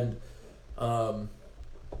 And,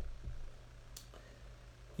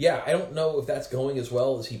 yeah, I don't know if that's going as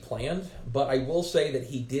well as he planned, but I will say that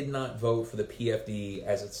he did not vote for the PFD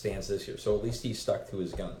as it stands this year. So at least he stuck to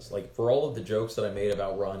his guns. Like, for all of the jokes that I made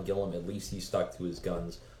about Ron Gillum, at least he stuck to his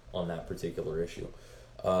guns on that particular issue,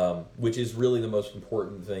 which is really the most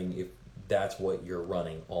important thing if that's what you're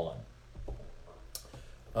running on.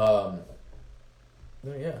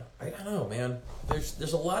 Yeah, I don't know, man.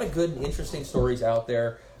 There's a lot of good and interesting stories out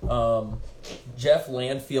there. Jeff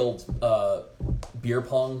Landfield's beer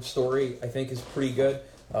pong story, I think, is pretty good.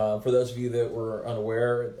 For those of you that were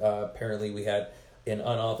unaware, apparently we had an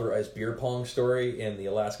unauthorized beer pong story in the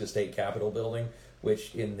Alaska State Capitol building,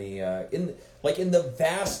 which in the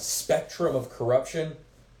vast spectrum of corruption,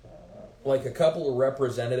 like a couple of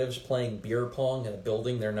representatives playing beer pong in a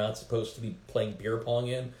building they're not supposed to be playing beer pong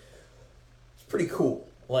in, it's pretty cool.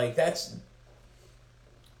 Like, that's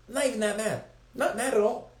not even that mad. Not mad at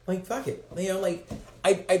all. Like, fuck it. You know, like,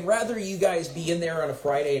 I'd rather you guys be in there on a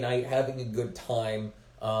Friday night having a good time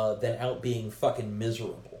than out being fucking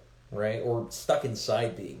miserable, right? Or stuck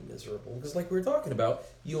inside being miserable. Because like we were talking about,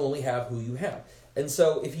 you only have who you have. And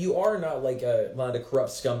so if you are not not a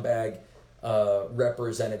corrupt scumbag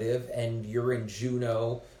representative and you're in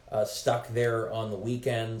Juneau, stuck there on the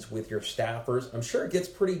weekends with your staffers, I'm sure it gets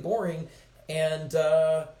pretty boring. And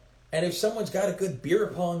if someone's got a good beer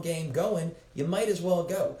pong game going, you might as well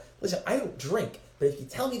go. Listen, I don't drink, but if you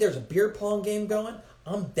tell me there's a beer pong game going,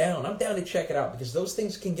 I'm down. I'm down to check it out because those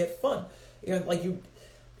things can get fun. You know,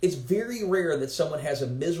 it's very rare that someone has a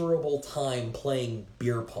miserable time playing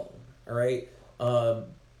beer pong. All right.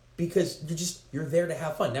 Because you're there to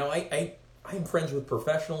have fun. Now, I'm friends with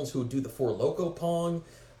professionals who do the Four Loko Pong,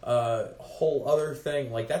 whole other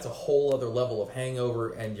thing. Like, that's a whole other level of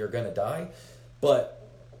hangover, and you're gonna die. But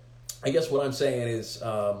I guess what I'm saying is,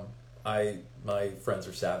 my friends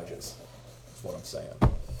are savages. That's what I'm saying.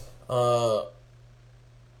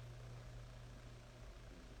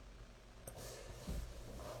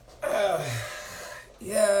 Uh,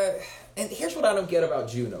 yeah, and here's what I don't get about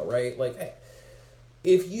Juneau, right? Like,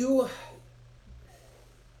 if you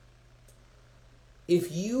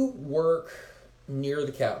work near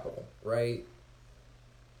the Capitol, right?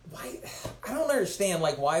 Why? I don't understand,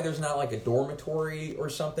 like, why there's not like a dormitory or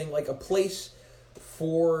something, like a place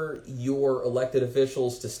for your elected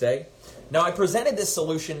officials to stay. Now, I presented this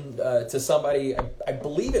solution to somebody. I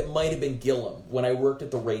believe it might have been Gillum when I worked at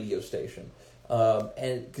the radio station,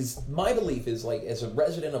 and because my belief is, like, as a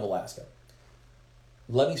resident of Alaska,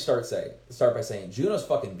 let me start by saying Juneau's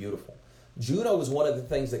fucking beautiful. Juneau was one of the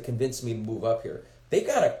things that convinced me to move up here. They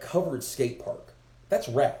got a covered skate park. That's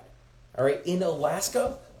rad. All right, in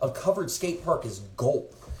Alaska, a covered skate park is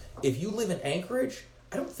gold. If you live in Anchorage,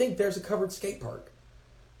 I don't think there's a covered skate park.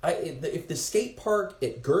 If the skate park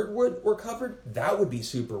at Girdwood were covered, that would be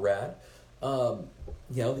super rad. It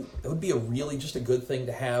would be just a good thing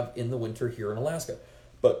to have in the winter here in Alaska.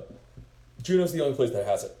 But Juneau's the only place that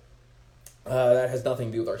has it. That has nothing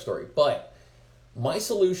to do with our story. But my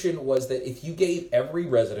solution was that if you gave every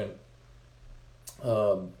resident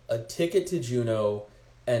a ticket to Juneau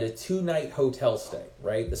and a 2-night hotel stay,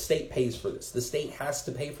 right? The state pays for this. The state has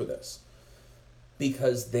to pay for this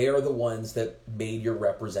because they are the ones that made your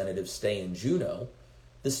representative stay in Juneau.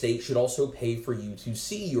 The state should also pay for you to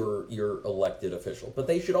see your elected official. But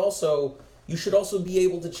you should also be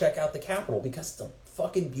able to check out the Capitol because it's a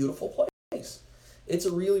fucking beautiful place. It's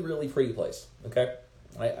a really, really pretty place, okay?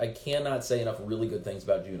 I cannot say enough really good things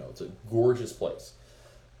about Juneau. It's a gorgeous place.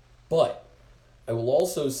 But I will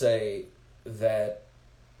also say that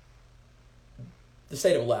the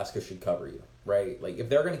state of Alaska should cover you, right? Like, if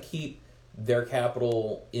they're going to keep their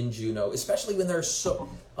capital in Juneau, especially when they're so...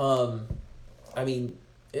 at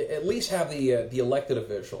least have the elected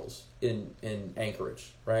officials in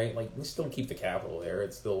Anchorage, right? Like, we still keep the capital there.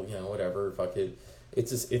 It's still, whatever, fuck it.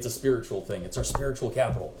 It's a spiritual thing. It's our spiritual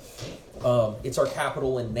capital. It's our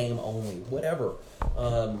capital in name only, whatever.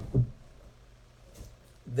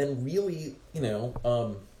 Then really,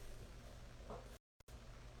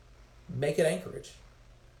 make it Anchorage.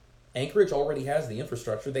 Anchorage already has the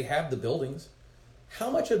infrastructure. They have the buildings. How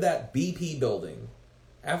much of that BP building,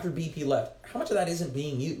 after BP left, how much of that isn't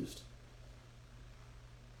being used?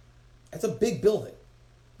 It's a big building.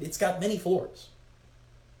 It's got many floors.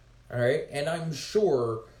 All right, and I'm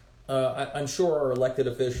sure our elected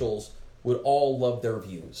officials would all love their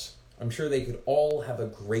views. I'm sure they could all have a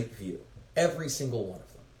great view, every single one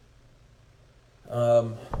of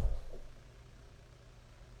them.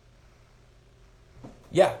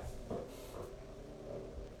 Yeah.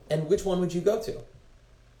 And which one would you go to?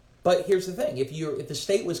 But here's the thing: if the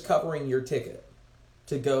state was covering your ticket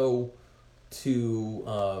to go to,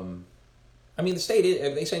 the state,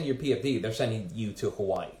 if they send you your PFD, they're sending you to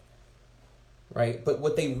Hawaii. Right? But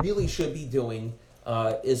what they really should be doing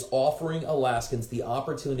is offering Alaskans the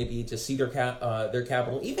opportunity to see their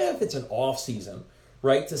capital, even if it's an off-season,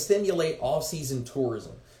 right? To stimulate off-season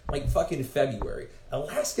tourism, like fucking February.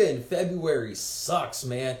 Alaska in February sucks,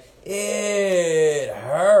 man. It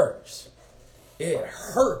hurts. It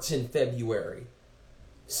hurts in February.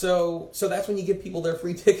 So that's when you give people their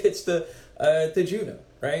free tickets to Juneau,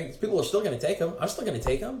 right? People are still going to take them. I'm still going to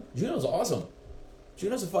take them. Juneau's awesome.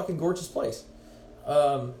 Juneau's a fucking gorgeous place.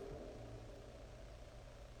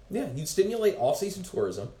 You stimulate off-season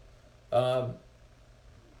tourism.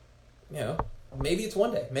 Maybe it's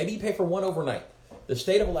one day. Maybe you pay for one overnight. The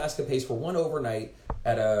state of Alaska pays for one overnight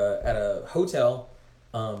at a hotel,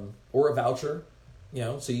 or a voucher,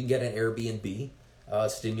 so you can get an Airbnb.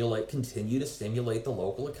 Continue to stimulate the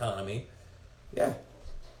local economy. Yeah.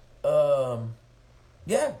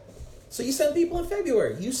 Yeah. So you send people in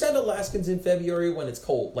February. You send Alaskans in February when it's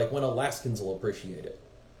cold, like when Alaskans will appreciate it.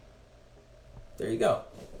 There you go.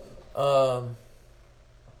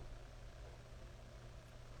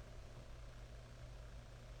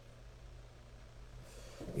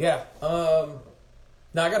 Yeah.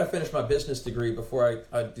 Now I got to finish my business degree before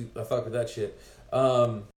I fuck with that shit.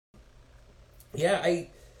 I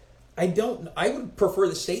would prefer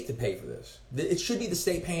the state to pay for this. It should be the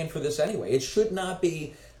state paying for this anyway. It should not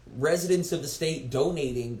be residents of the state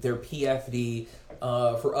donating their PFD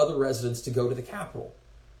for other residents to go to the Capitol.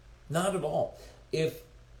 Not at all. If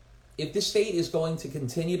the state is going to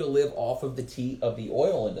continue to live off of the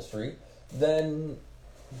oil industry, then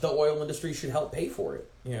the oil industry should help pay for it.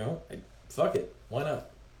 Fuck it. Why not?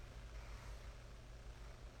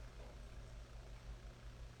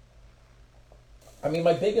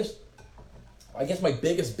 My biggest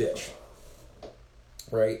bitch,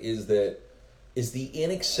 right, is that is the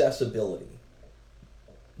inaccessibility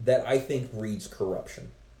that I think breeds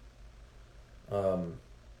corruption. And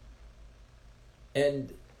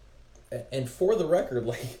for the record,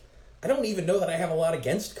 like, I don't even know that I have a lot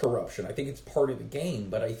against corruption. I think it's part of the game,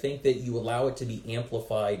 but I think that you allow it to be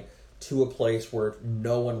amplified to a place where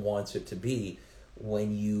no one wants it to be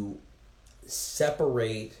when you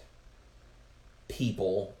separate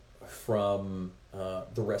people from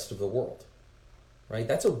the rest of the world, right?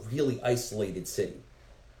 That's a really isolated city.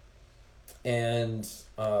 And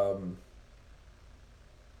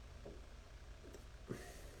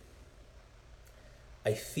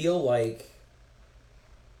I feel like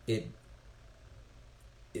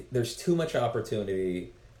there's too much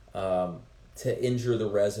opportunity to injure the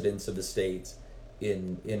residents of the states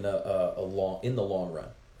in the long run,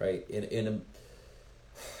 right?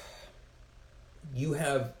 You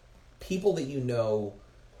have people that you know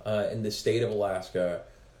in the state of Alaska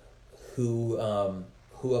who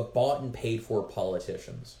have bought and paid for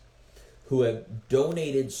politicians, who have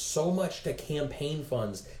donated so much to campaign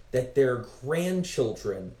funds that their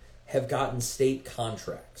grandchildren have gotten state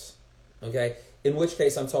contracts. Okay, in which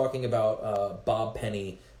case I'm talking about Bob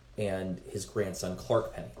Penny and his grandson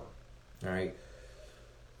Clark Penny. All right,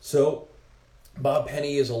 so Bob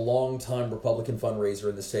Penny is a longtime Republican fundraiser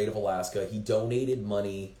in the state of Alaska. He donated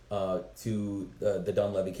money to the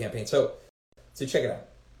Dunleavy campaign. So check it out.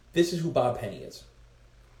 This is who Bob Penny is.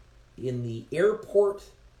 In the airport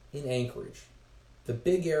in Anchorage,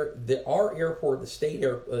 our airport, the state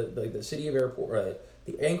air, the city of airport,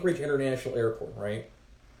 the Anchorage International Airport, right?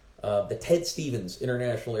 The Ted Stevens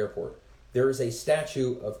International Airport. There is a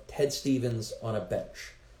statue of Ted Stevens on a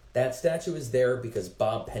bench. That statue is there because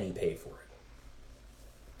Bob Penny paid for it.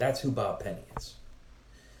 That's who Bob Penny is.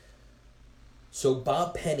 So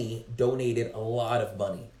Bob Penny donated a lot of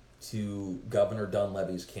money to Governor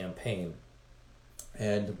Dunleavy's campaign.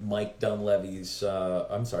 And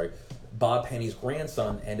Bob Penny's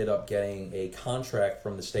grandson ended up getting a contract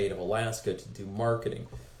from the state of Alaska to do marketing,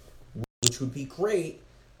 which would be great,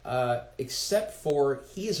 except for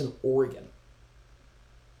he is in Oregon.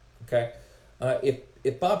 Okay?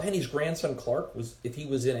 If Bob Penny's grandson Clark was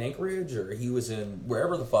in Anchorage or he was in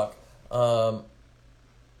wherever the fuck,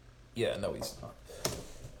 he's not.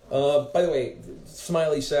 By the way,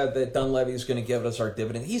 Smiley said that Dunleavy's going to give us our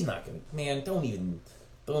dividend. He's not going to. Man, don't even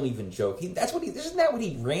joke. Isn't that what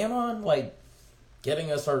he ran on? Like,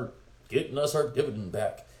 getting us our dividend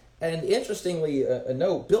back. And interestingly,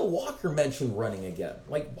 no, Bill Walker mentioned running again.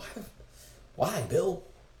 Like, why, Bill?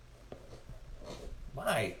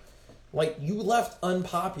 Why? Like, you left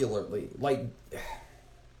unpopularly. Like,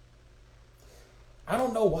 I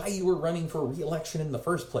don't know why you were running for re-election in the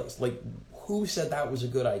first place. Like, who said that was a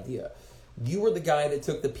good idea? You were the guy that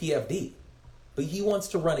took the PFD, but he wants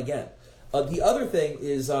to run again. The other thing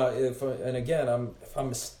is, if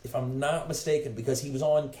I'm not mistaken, because he was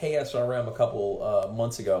on KSRM a couple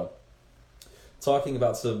months ago, talking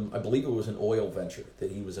about I believe it was an oil venture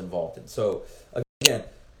that he was involved in. So again,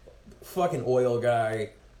 fucking oil guy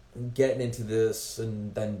getting into this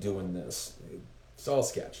and then doing this. It's all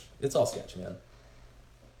sketch. It's all sketch, man.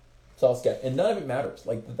 It's all sketch, and none of it matters.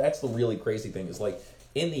 Like, that's the really crazy thing is, like,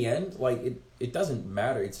 in the end, like, it doesn't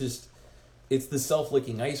matter. It's just, it's the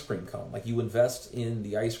self-licking ice cream cone. Like, you invest in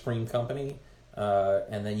the ice cream company,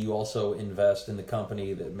 and then you also invest in the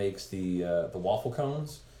company that makes the waffle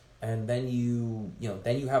cones, and then you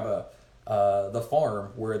have the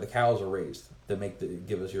farm where the cows are raised that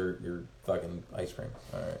give us your fucking ice cream.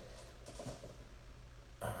 All right.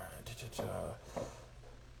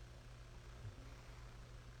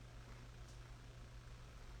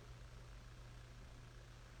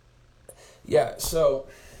 Yeah, so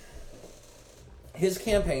his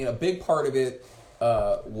campaign, a big part of it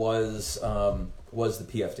was the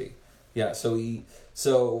PFD. Yeah,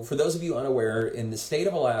 so for those of you unaware, in the state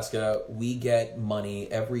of Alaska, we get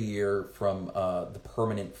money every year from the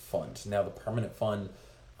Permanent Fund. Now, the Permanent Fund,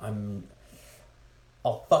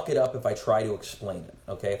 I'll fuck it up if I try to explain it,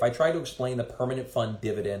 okay? If I try to explain the Permanent Fund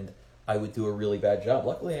dividend, I would do a really bad job.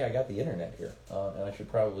 Luckily, I got the internet here, and I should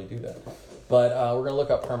probably do that. But we're going to look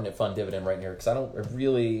up Permanent Fund dividend right here, because I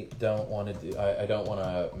really don't want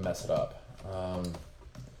to mess it up.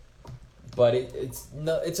 But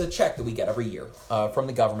it's a check that we get every year from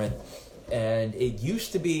the government, and it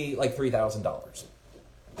used to be like $3,000.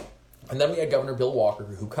 And then we had Governor Bill Walker,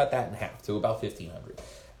 who cut that in half to about $1,500.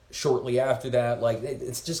 Shortly after that, like,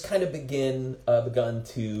 it's just kind of begun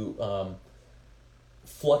to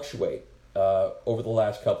fluctuate over the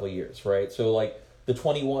last couple of years, right? So, like, the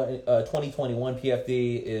 2021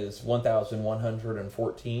 PFD is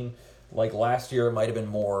 1,114. Like last year, it might have been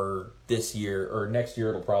more. This year or next year,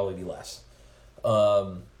 it'll probably be less.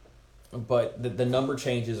 But the number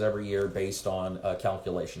changes every year based on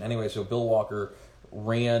calculation. Anyway, so Bill Walker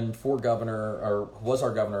ran for governor, or was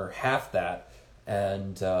our governor, half that,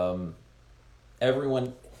 and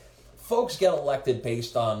folks get elected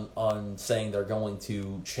based on saying they're going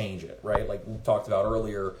to change it, right? Like we talked about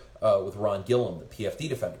earlier with Ron Gillum, the PFD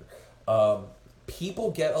defender.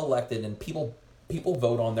 People get elected, and people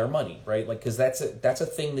vote on their money, right? Like because that's a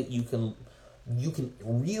thing that you can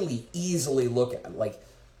really easily look at. Like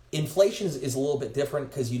inflation is a little bit different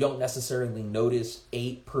because you don't necessarily notice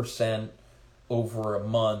 8% over a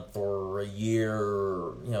month or a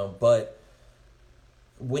year, but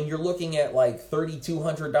when you're looking at like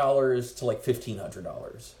 $3,200 to like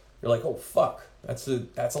 $1,500, you're like, oh fuck, that's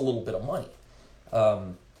a little bit of money.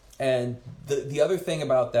 And the other thing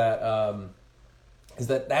about that is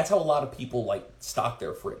that's how a lot of people like stock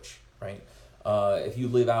their fridge, right? If you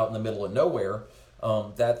live out in the middle of nowhere,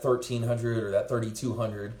 that $1,300 or that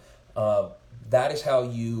 $3,200, that is how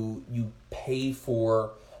you pay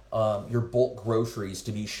for your bulk groceries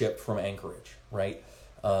to be shipped from Anchorage, right?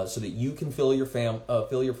 So that you can fill your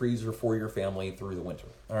freezer for your family through the winter.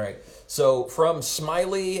 All right. So from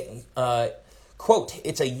Smiley, quote,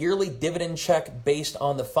 "It's a yearly dividend check based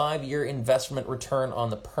on the 5-year investment return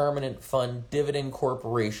on the Permanent Fund Dividend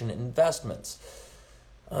Corporation investments.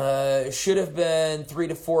 Should have been 3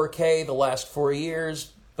 to 4K the last 4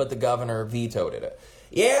 years, but the governor vetoed it."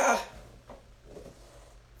 Yeah.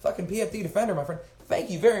 Fucking PFD defender, my friend. Thank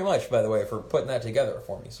you very much, by the way, for putting that together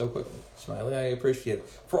for me so quickly, Smiley. I appreciate it.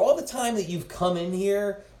 For all the time that you've come in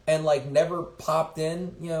here and, like, never popped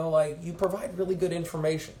in, you provide really good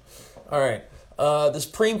information. All right. The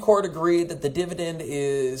Supreme Court agreed that the dividend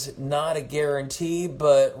is not a guarantee,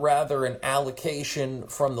 but rather an allocation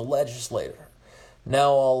from the legislator.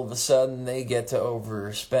 Now, all of a sudden, they get to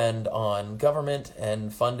overspend on government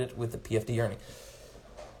and fund it with the PFD earning.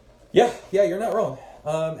 Yeah, you're not wrong.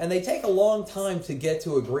 And they take a long time to get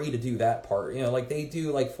to agree to do that part. Like they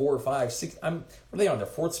do like 4 or 5, 6. Are they on their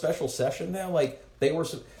 4th special session now? Like they were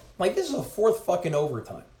like this is a 4th fucking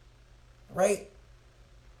overtime, right?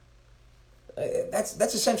 That's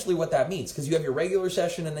essentially what that means because you have your regular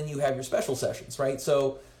session and then you have your special sessions, right?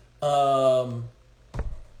 So,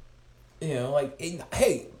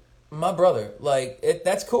 hey, my brother,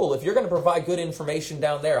 that's cool. If you're going to provide good information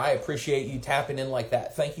down there, I appreciate you tapping in like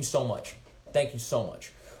that. Thank you so much. Thank you so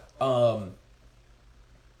much.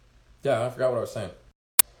 Yeah, I forgot what I was saying.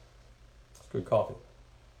 It's good coffee.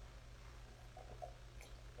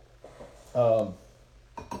 So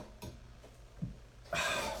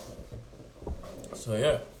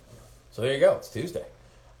there you go. It's Tuesday.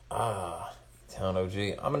 Town OG.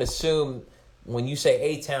 I'm going to assume when you say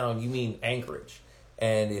A-Town, you mean Anchorage.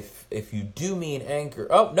 And if you do mean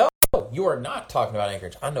oh, no, you are not talking about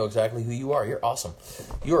Anchorage. I know exactly who you are. You're awesome.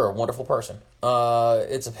 You're a wonderful person.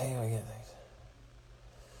 It's a pain. I get things.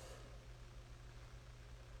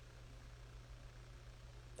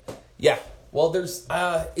 Yeah. Well, there's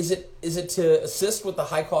is it to assist with the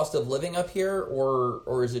high cost of living up here,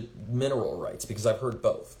 or is it mineral rights? Because I've heard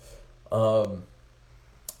both.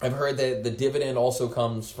 I've heard that the dividend also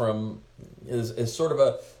comes from is sort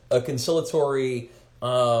of a conciliatory.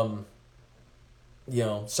 Sorry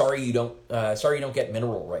you don't get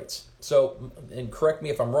mineral rights. So, and correct me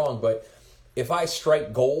if I'm wrong, but if I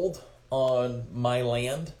strike gold on my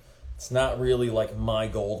land, it's not really like my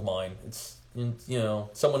gold mine. It's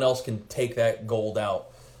someone else can take that gold out.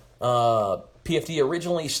 PFD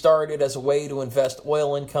originally started as a way to invest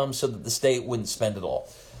oil income so that the state wouldn't spend it all.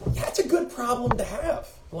 That's a good problem to have.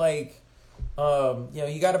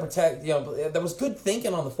 You got to protect, there was good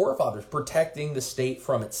thinking on the forefathers, protecting the state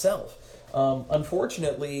from itself.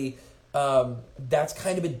 Unfortunately, that's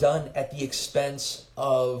kind of been done at the expense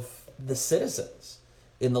of the citizens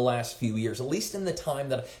in the last few years, at least in the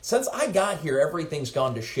time since I got here, everything's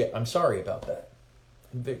gone to shit. I'm sorry about that.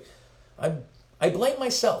 I blame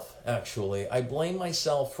myself, actually. I blame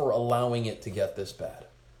myself for allowing it to get this bad.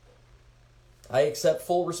 I accept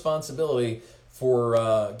full responsibility for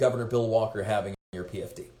Governor Bill Walker having your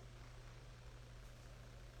PFD.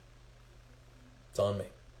 It's on me.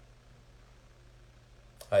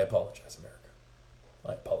 I apologize, America.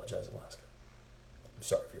 I apologize, Alaska. I'm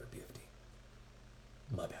sorry for your PFD.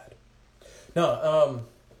 My bad. No,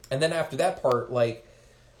 and then after that part,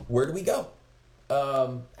 where do we go?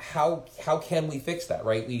 How can we fix that,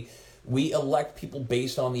 right? We elect people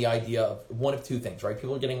based on the idea of one of two things, right?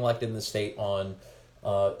 People are getting elected in the state on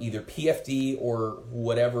either PFD or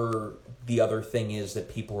whatever the other thing is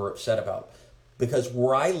that people are upset about. Because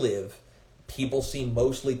where I live, people seem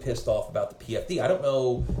mostly pissed off about the PFD. I don't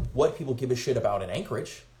know what people give a shit about in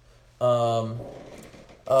Anchorage. The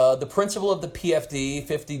principle of the PFD,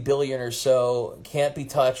 50 billion or so, can't be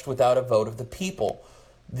touched without a vote of the people.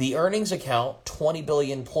 The earnings account, 20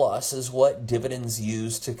 billion plus, is what dividends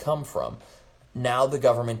used to come from. Now the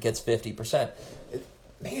government gets 50%.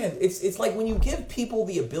 Man, it's like when you give people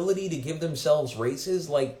the ability to give themselves raises,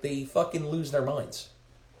 like they fucking lose their minds.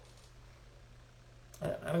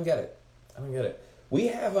 I don't get it. I don't get it. We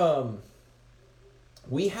have a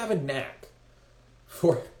knack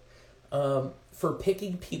for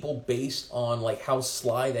picking people based on like how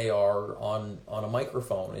sly they are on a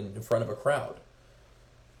microphone in front of a crowd.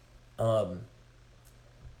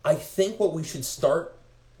 I think what we should start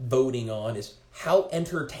voting on is how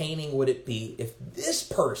entertaining would it be if this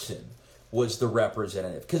person was the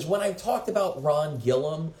representative? Because when I talked about Ron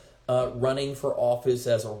Gillum running for office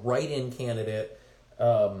as a write-in candidate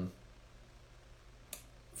for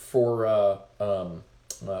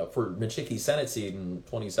Michiki's Senate seat in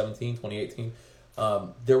 2017, 2018,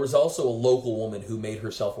 there was also a local woman who made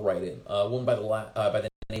herself a write-in, a woman by the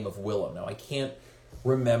name of Willow. Now, I can't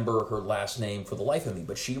remember her last name for the life of me,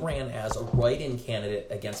 but she ran as a write-in candidate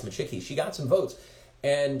against Michiki. She got some votes,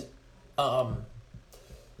 and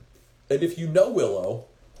if you know Willow,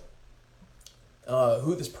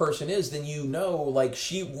 who this person is, then you know, like,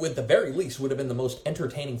 she, at the very least, would have been the most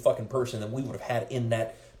entertaining fucking person that we would have had in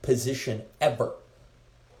that position ever.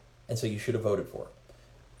 And so you should have voted for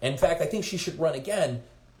her. In fact, I think she should run again,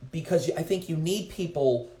 because I think you need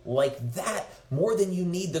people like that more than you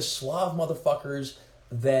need the Slav motherfuckers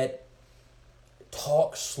that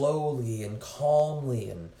talk slowly and calmly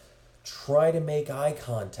and try to make eye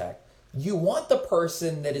contact. You want the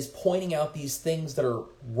person that is pointing out these things that are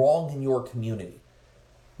wrong in your community.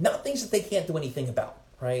 Not things that they can't do anything about,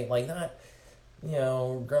 right? Like, not,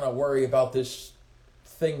 gonna worry about this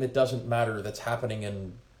thing that doesn't matter that's happening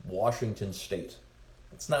in Washington State.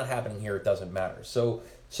 It's not happening here, it doesn't matter. So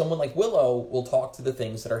someone like Willow will talk to the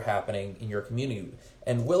things that are happening in your community.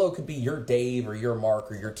 And Willow could be your Dave or your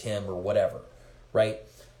Mark or your Tim or whatever, right?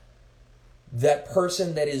 That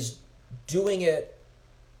person that is doing it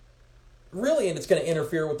really, and it's going to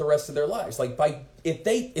interfere with the rest of their lives. Like,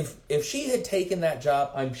 if she had taken that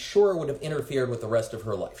job, I'm sure it would have interfered with the rest of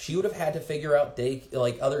her life. She would have had to figure out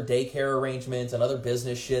other daycare arrangements and other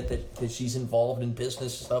business shit that she's involved in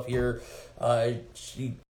business stuff here.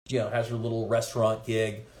 She has her little restaurant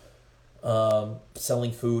gig,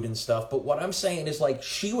 selling food and stuff. But what I'm saying is, like,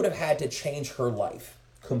 she would have had to change her life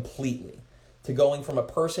completely, to going from a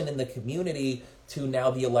person in the community to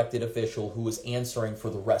now the elected official who is answering for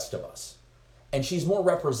the rest of us. And she's more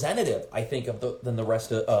representative, I think, than the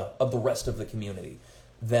rest of the rest of the community.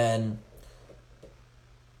 Than,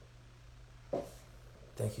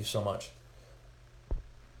 thank you so much.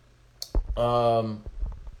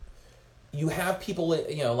 You have people,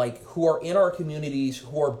 who are in our communities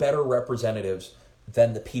who are better representatives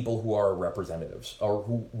than the people who are our representatives or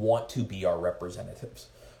who want to be our representatives,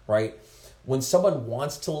 right? When someone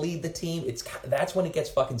wants to lead the team, that's when it gets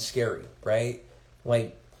fucking scary, right?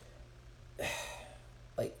 Like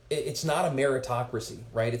it's not a meritocracy,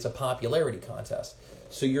 right? It's a popularity contest.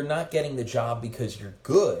 So you're not getting the job because you're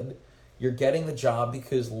good. You're getting the job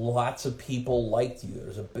because lots of people liked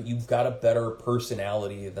you. But you've got a better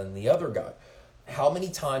personality than the other guy. How many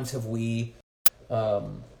times have we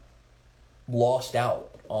lost out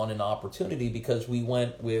on an opportunity because we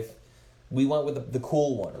went with the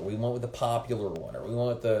cool one, or we went with the popular one, or we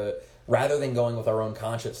went with rather than going with our own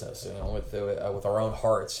consciousness, with our own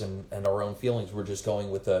hearts and our own feelings, we're just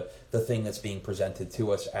going with the thing that's being presented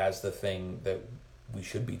to us as the thing that we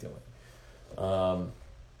should be doing. How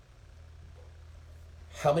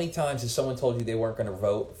many times has someone told you they weren't going to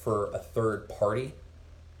vote for a third party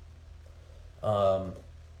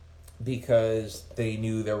because they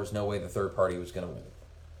knew there was no way the third party was going to win?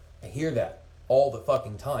 I hear that all the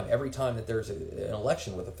fucking time, every time that there's an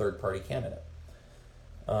election with a third party candidate.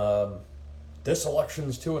 This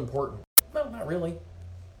election's too important. No, not really.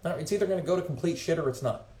 It's either going to go to complete shit or it's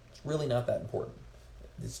not. It's really not that important.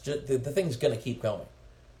 It's just the thing's going to keep going,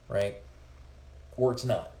 right? Or it's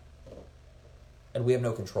not. And we have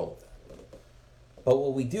no control of that. But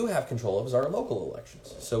what we do have control of is our local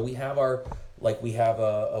elections. So we have a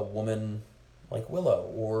woman like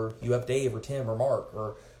Willow, or you have Dave or Tim or Mark,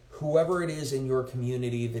 or whoever it is in your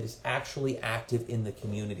community that is actually active in the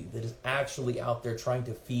community, that is actually out there trying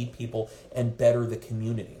to feed people and better the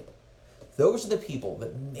community. Those are the people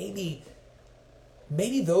that maybe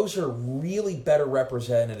those are really better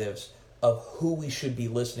representatives of who we should be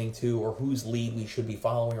listening to or whose lead we should be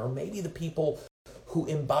following, or maybe the people who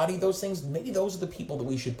embody those things, maybe those are the people that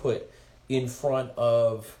we should put in front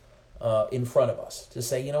of us to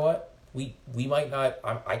say, you know what, we might not.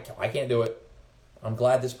 I can't do it. I'm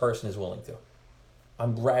glad this person is willing to.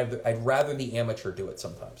 I'd rather the amateur do it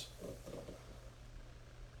sometimes.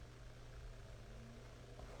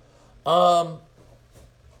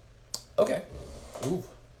 Okay. Ooh,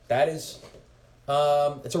 that is.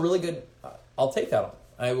 It's a really good. I'll take that on.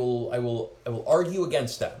 I will argue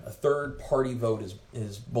against that. A third party vote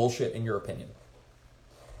is bullshit in your opinion.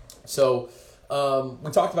 So,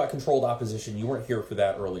 we talked about controlled opposition. You weren't here for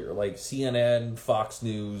that earlier. Like CNN, Fox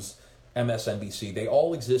News, MSNBC, they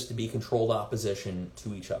all exist to be controlled opposition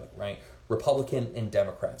to each other, right? Republican and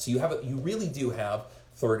Democrat. So you really do have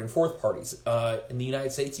third and fourth parties. In the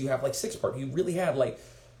United States, you have like 6 parties. You really have like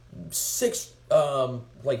 6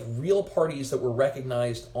 like real parties that were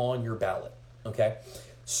recognized on your ballot. Okay,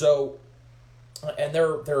 so and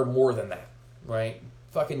there are more than that, right?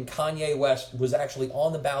 Fucking Kanye West was actually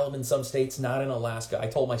on the ballot in some states, not in Alaska. I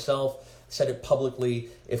told myself, said it publicly,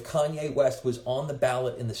 if Kanye West was on the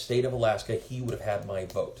ballot in the state of Alaska, he would have had my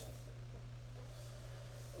vote.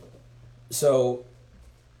 So,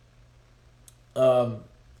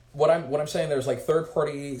 what I'm saying, there's like third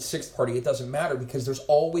party, sixth party, it doesn't matter because there's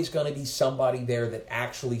always going to be somebody there that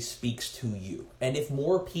actually speaks to you. And if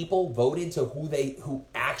more people voted to who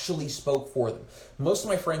actually spoke for them, most of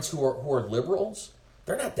my friends who are liberals,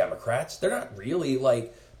 they're not Democrats. They're not really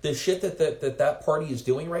like the shit that party is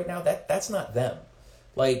doing right now. That's not them.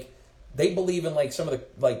 Like they believe in like some of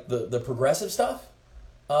the progressive stuff,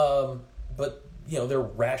 but you know they're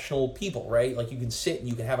rational people, right? Like you can sit and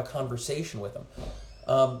you can have a conversation with them.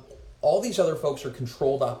 All these other folks are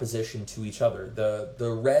controlled opposition to each other.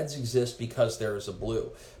 The Reds exist because there is a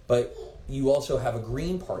blue, but you also have a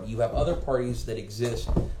Green Party. You have other parties that exist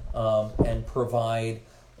and provide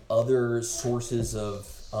other sources of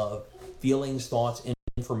feelings, thoughts,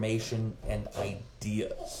 information, and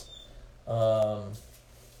ideas. Like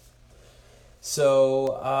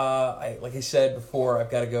I said before,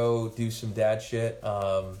 I've got to go do some dad shit.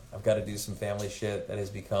 I've got to do some family shit that has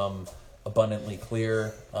become abundantly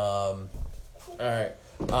clear. All right.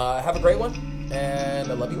 Have a great one,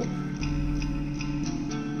 and I love you all.